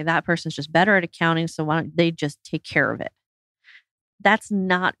is, okay, that person's just better at accounting, so why don't they just take care of it? That's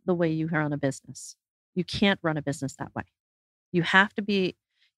not the way you run a business. You can't run a business that way. You have to be,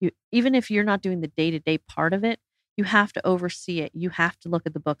 even if you're not doing the day-to-day part of it, you have to oversee it. You have to look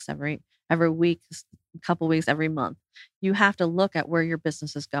at the books every week, a couple weeks, every month. You have to look at where your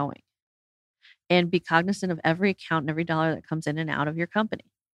business is going and be cognizant of every account and every dollar that comes in and out of your company.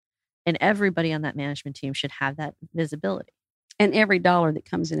 And everybody on that management team should have that visibility. And every dollar that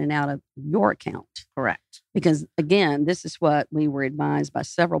comes in and out of your account. Correct. Because again, this is what we were advised by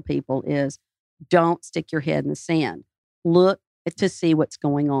several people is don't stick your head in the sand. Look to see what's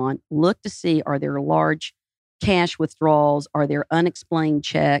going on. Look to see, are there large cash withdrawals? Are there unexplained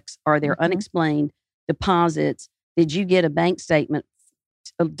checks? Are there unexplained deposits? Did you get a bank statement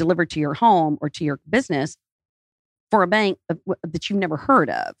delivered to your home or to your business for a bank that you've never heard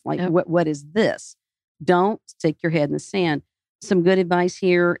of? Like, what is this? Don't stick your head in the sand. Some good advice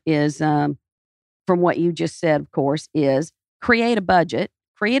here is, from what you just said, of course, is create a budget.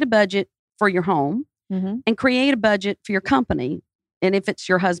 Create a budget for your home and create a budget for your company. And if it's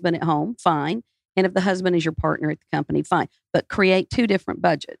your husband at home, fine. And if the husband is your partner at the company, fine. But create two different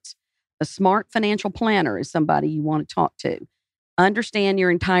budgets. A smart financial planner is somebody you want to talk to. Understand your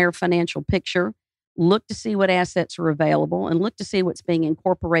entire financial picture. Look to see what assets are available and look to see what's being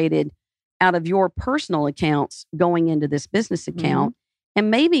incorporated out of your personal accounts going into this business account. And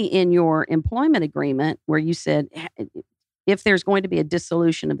maybe in your employment agreement where you said, if there's going to be a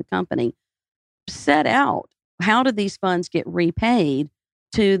dissolution of the company, set out how do these funds get repaid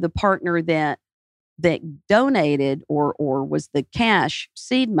to the partner that donated or was the cash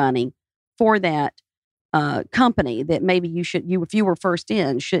seed money for that company, that maybe if you were first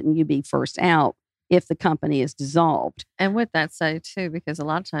in, shouldn't you be first out if the company is dissolved? And with that said too, because a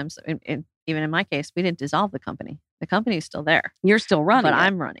lot of times, even in my case, we didn't dissolve the company. The company is still there. You're still running it. But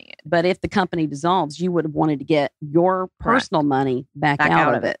I'm running it. But if the company dissolves, you would have wanted to get your personal money back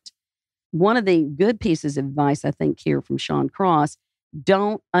out of it. One of the good pieces of advice, I think, here from Sean Cross,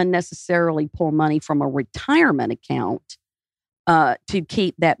 don't unnecessarily pull money from a retirement account to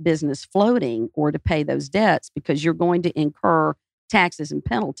keep that business floating or to pay those debts, because you're going to incur taxes and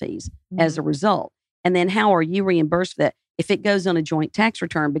penalties as a result. And then how are you reimbursed for that? If it goes on a joint tax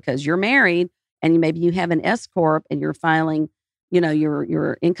return because you're married and maybe you have an S corp and you're filing,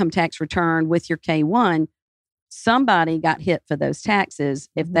 your income tax return with your K-1, somebody got hit for those taxes.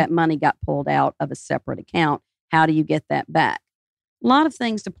 If that money got pulled out of a separate account, how do you get that back? A lot of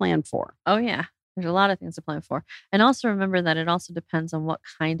things to plan for. Oh, yeah. There's a lot of things to plan for. And also remember that it also depends on what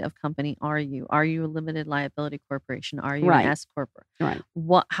kind of company are you. Are you a limited liability corporation? Are you an S corp? Right.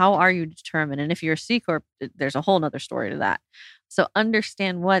 How are you determined? And if you're a C corp, there's a whole nother story to that. So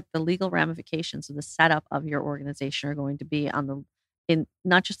understand what the legal ramifications of the setup of your organization are going to be in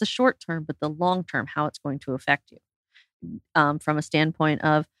not just the short term, but the long term, how it's going to affect you. From a standpoint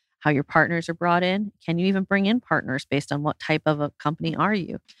of how your partners are brought in. Can you even bring in partners based on what type of a company are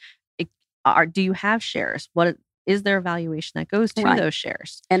you? Do you have shares? What is there a valuation that goes to those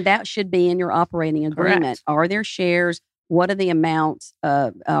shares? And that should be in your operating agreement. Correct. Are there shares? What are the amounts?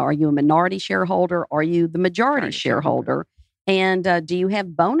 Are you a minority shareholder? Are you the majority shareholder? And do you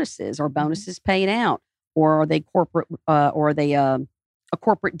have bonuses? Are bonuses paid out? Or are they corporate? Or are they a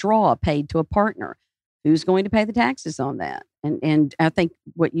corporate draw paid to a partner? Who's going to pay the taxes on that? And I think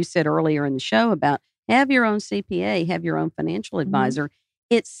what you said earlier in the show about have your own CPA, have your own financial advisor.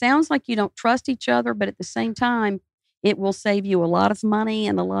 It sounds like you don't trust each other, but at the same time, it will save you a lot of money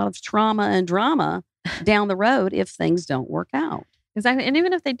and a lot of trauma and drama down the road if things don't work out. Exactly. And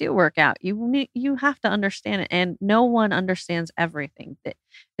even if they do work out, you have to understand it. And no one understands everything.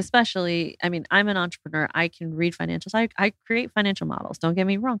 Especially, I'm an entrepreneur. I can read financials. I create financial models. Don't get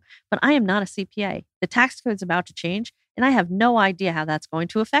me wrong. But I am not a CPA. The tax code's about to change, and I have no idea how that's going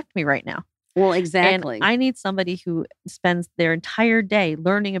to affect me right now. Well, exactly. And I need somebody who spends their entire day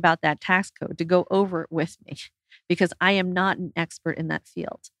learning about that tax code to go over it with me, because I am not an expert in that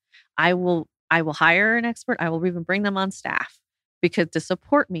field. I will hire an expert. I will even bring them on staff to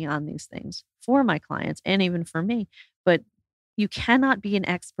support me on these things for my clients and even for me. But you cannot be an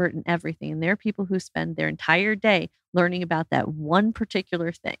expert in everything. And there are people who spend their entire day learning about that one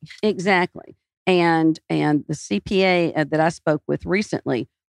particular thing. Exactly. And the CPA that I spoke with recently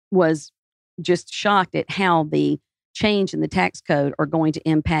was just shocked at how the change in the tax code are going to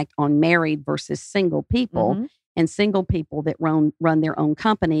impact on married versus single people, and single people that run their own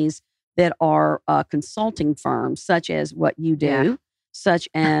companies that are consulting firms, such as what you do, such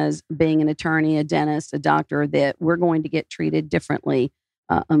as being an attorney, a dentist, a doctor, that we're going to get treated differently,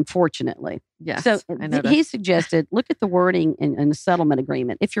 unfortunately. Yes, so I know he suggested, look at the wording in the settlement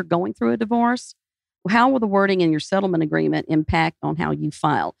agreement. If you're going through a divorce, how will the wording in your settlement agreement impact on how you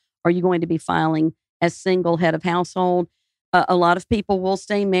file? Are you going to be filing as single head of household? A lot of people will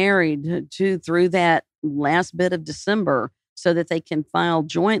stay married through that last bit of December so that they can file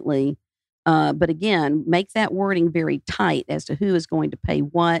jointly. But again, make that wording very tight as to who is going to pay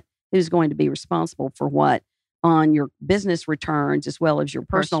what, who's going to be responsible for what on your business returns as well as your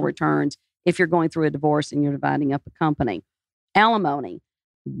personal returns if you're going through a divorce and you're dividing up a company. Alimony.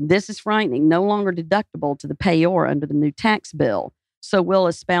 This is frightening. No longer deductible to the payor under the new tax bill. So will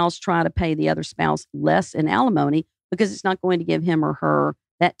a spouse try to pay the other spouse less in alimony because it's not going to give him or her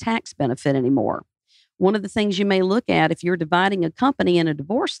that tax benefit anymore? One of the things you may look at if you're dividing a company in a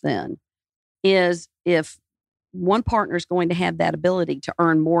divorce then is if one partner is going to have that ability to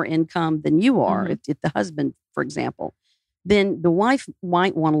earn more income than you are, if the husband, for example, then the wife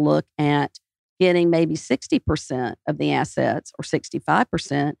might want to look at getting maybe 60% of the assets or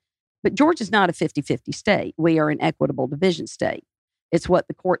 65%. But Georgia's not a 50-50 state. We are an equitable division state. It's what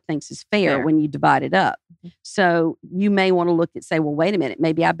the court thinks is fair when you divide it up. So you may want to look at, say, well, wait a minute,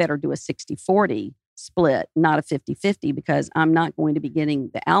 maybe I better do a 60-40 split, not a 50-50, because I'm not going to be getting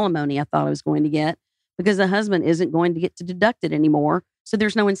the alimony I thought I was going to get because the husband isn't going to get to deduct it anymore. So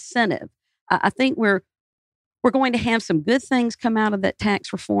there's no incentive. I think we're going to have some good things come out of that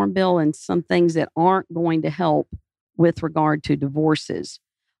tax reform bill and some things that aren't going to help with regard to divorces.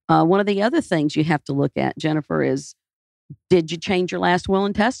 One of the other things you have to look at, Jennifer, is did you change your last will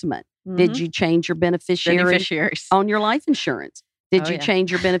and testament? Did you change your beneficiaries on your life insurance? Did you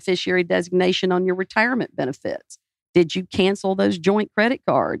change your beneficiary designation on your retirement benefits? Did you cancel those joint credit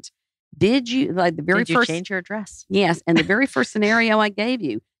cards? Did you change your address? Yes. And the very first scenario I gave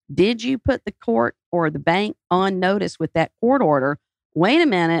you, did you put the court or the bank on notice with that court order? Wait a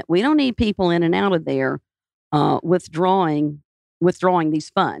minute. We don't need people in and out of there withdrawing these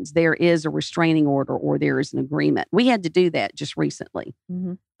funds. There is a restraining order or there is an agreement. We had to do that just recently.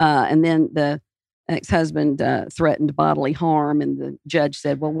 And then the ex-husband threatened bodily harm and the judge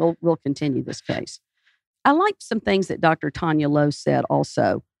said, well, we'll continue this case. I like some things that Dr. Tanya Lowe said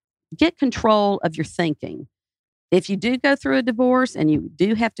also. Get control of your thinking. If you do go through a divorce and you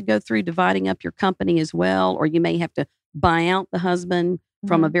do have to go through dividing up your company as well, or you may have to buy out the husband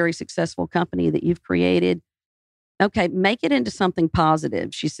from a very successful company that you've created, okay, make it into something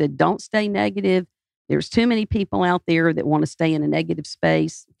positive. She said, don't stay negative. There's too many people out there that want to stay in a negative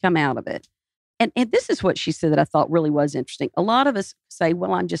space. Come out of it. And this is what she said that I thought really was interesting. A lot of us say,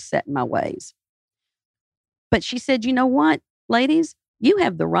 well, I'm just set in my ways. But she said, you know what, ladies, you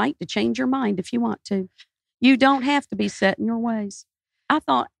have the right to change your mind if you want to. You don't have to be set in your ways. I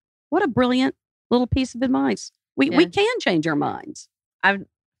thought, what a brilliant little piece of advice. We can change our minds. I've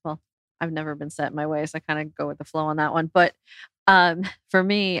never been set in my ways. I kind of go with the flow on that one. But for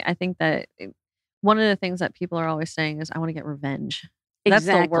me, I think that one of the things that people are always saying is, I want to get revenge. That's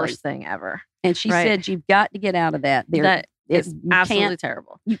the worst thing ever. And she said, you've got to get out of that. That is absolutely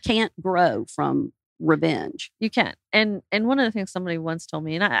terrible. You can't grow from revenge. You can't. And one of the things somebody once told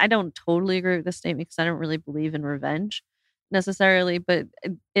me, and I don't totally agree with this statement because I don't really believe in revenge necessarily, but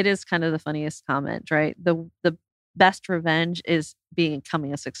it is kind of the funniest comment, right? The best revenge is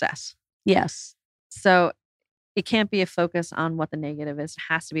becoming a success. Yes. So it can't be a focus on what the negative is. It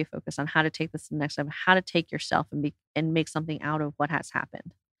has to be a focus on how to take this to the next step, how to take yourself and make something out of what has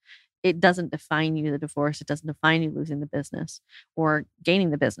happened. It doesn't define you, the divorce. It doesn't define you losing the business or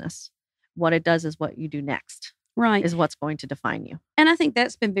gaining the business. What it does is what you do next. Right. Is what's going to define you. And I think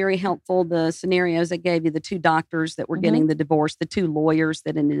that's been very helpful. The scenarios I gave you, the 2 doctors that were getting the divorce, the 2 lawyers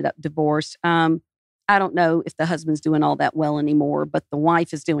that ended up divorced. I don't know if the husband's doing all that well anymore, but the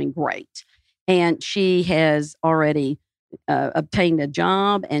wife is doing great. And she has already obtained a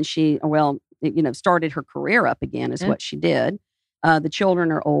job, and she, started her career up again is what she did. The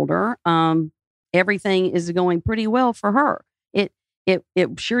children are older. Everything is going pretty well for her.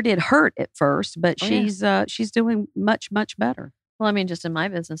 It sure did hurt at first, but she's doing much, much better. Well, I mean, just in my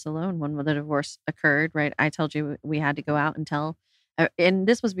business alone, when the divorce occurred, right? I told you we had to go out and tell, and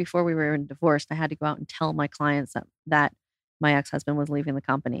this was before we were divorced. I had to go out and tell my clients that my ex-husband was leaving the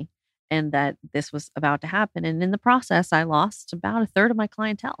company and that this was about to happen. And in the process, I lost about a third of my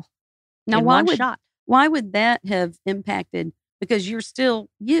clientele. Now, why would that have impacted? Because you're still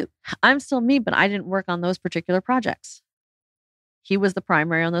you. I'm still me, but I didn't work on those particular projects. He was the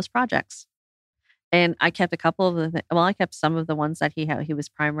primary on those projects. And I kept a couple of I kept some of the ones that he was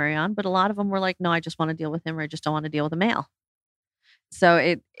primary on, but a lot of them were like, no, I just want to deal with him, or I just don't want to deal with a male.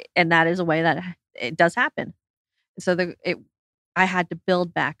 So and that is a way that it does happen. So I had to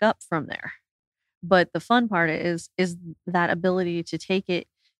build back up from there. But the fun part is that ability to take it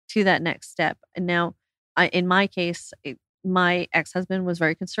to that next step. And now, in my case, my ex-husband was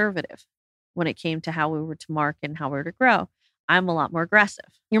very conservative when it came to how we were to market and how we were to grow. I'm a lot more aggressive.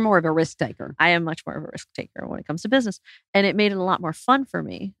 You're more of a risk taker. I am much more of a risk taker when it comes to business. And it made it a lot more fun for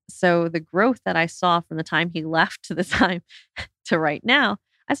me. So the growth that I saw from the time he left to the time to right now,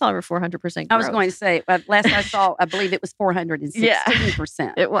 I saw over 400% growth. I was going to say, last I saw, I believe it was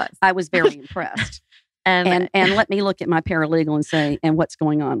 416%. It was. I was very impressed. And let me look at my paralegal and say, and what's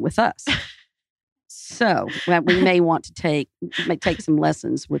going on with us? So we may want to take some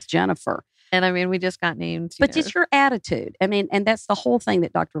lessons with Jennifer. And I mean, we just got named. But it's your attitude. I mean, and that's the whole thing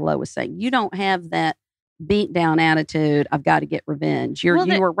that Dr. Lowe was saying. You don't have that beat down attitude. I've got to get revenge. You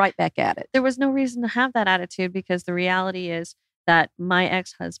were right back at it. There was no reason to have that attitude because the reality is that my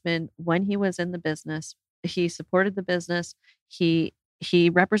ex-husband, when he was in the business, he supported the business. He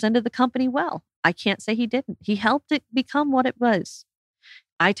represented the company well. I can't say he didn't. He helped it become what it was.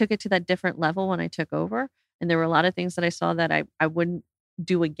 I took it to that different level when I took over. And there were a lot of things that I saw that I wouldn't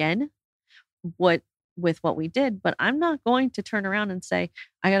do again with what we did. But I'm not going to turn around and say,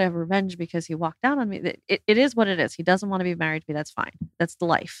 I got to have revenge because he walked out on me. It is what it is. He doesn't want to be married to me. That's fine. That's the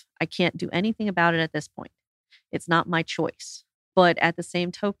life. I can't do anything about it at this point. It's not my choice. But at the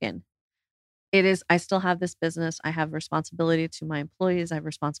same token, I still have this business. I have responsibility to my employees. I have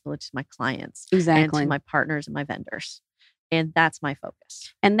responsibility to my clients. Exactly. And to my partners and my vendors. And that's my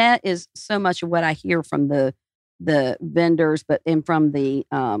focus. And that is so much of what I hear from the vendors, and from the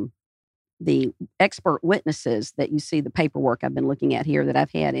expert witnesses that you see, the paperwork I've been looking at here that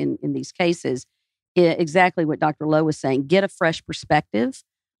I've had in these cases. Exactly what Dr. Lowe was saying. Get a fresh perspective.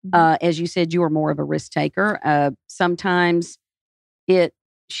 As you said, you are more of a risk taker. Sometimes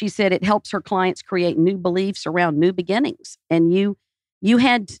she said it helps her clients create new beliefs around new beginnings. And you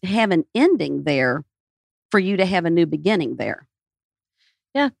had to have an ending there for you to have a new beginning there.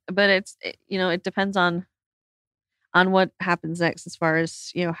 Yeah, but it depends on, on what happens next as far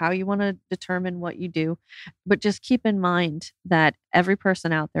as, how you want to determine what you do. But just keep in mind that every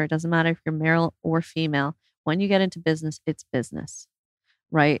person out there, it doesn't matter if you're male or female, when you get into business, it's business,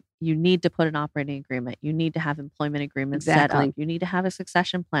 right? You need to put an operating agreement. You need to have employment agreements set up. You need to have a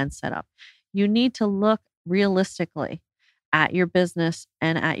succession plan set up. You need to look realistically at your business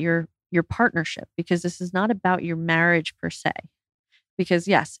and at your partnership, because this is not about your marriage per se. Because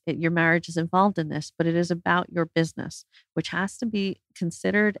yes, your marriage is involved in this, but it is about your business, which has to be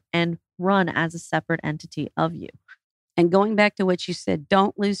considered and run as a separate entity of you. And going back to what you said,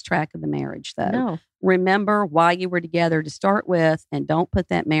 don't lose track of the marriage, though. No. Remember why you were together to start with, and don't put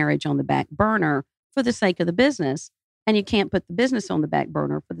that marriage on the back burner for the sake of the business. And you can't put the business on the back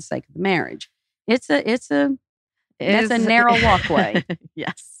burner for the sake of the marriage. That's a narrow walkway.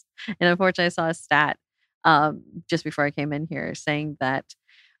 Yes. And unfortunately, I saw a stat just before I came in here saying that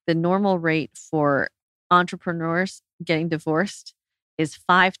the normal rate for entrepreneurs getting divorced is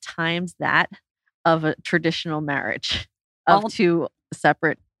 5 times that of a traditional marriage of 2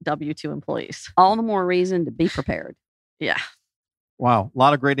 separate W-2 employees. All the more reason to be prepared. Yeah. Wow. A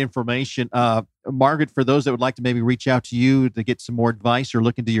lot of great information. Margaret, for those that would like to maybe reach out to you to get some more advice or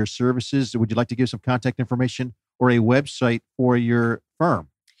look into your services, would you like to give some contact information or a website for your firm?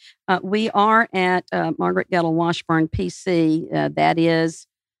 We are at Margaret Gettle Washburn PC. That is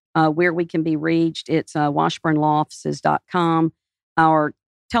where we can be reached. It's washburnlawoffices.com. Our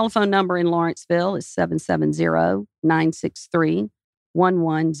telephone number in Lawrenceville is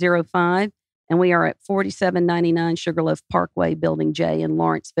 770-963-1105. And we are at 4799 Sugarloaf Parkway, Building J in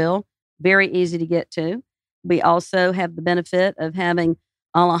Lawrenceville. Very easy to get to. We also have the benefit of having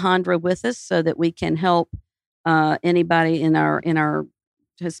Alejandra with us so that we can help anybody in our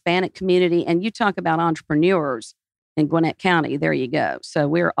Hispanic community. And you talk about entrepreneurs in Gwinnett County. There you go. So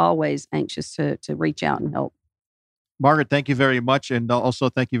we're always anxious to reach out and help. Margaret, thank you very much. And also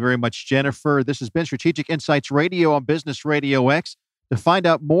thank you very much, Jennifer. This has been Strategic Insights Radio on Business Radio X. To find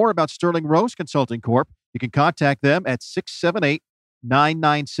out more about Sterling Rose Consulting Corp., you can contact them at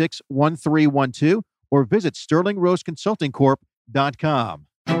 678-996-1312 or visit sterlingroseconsultingcorp.com.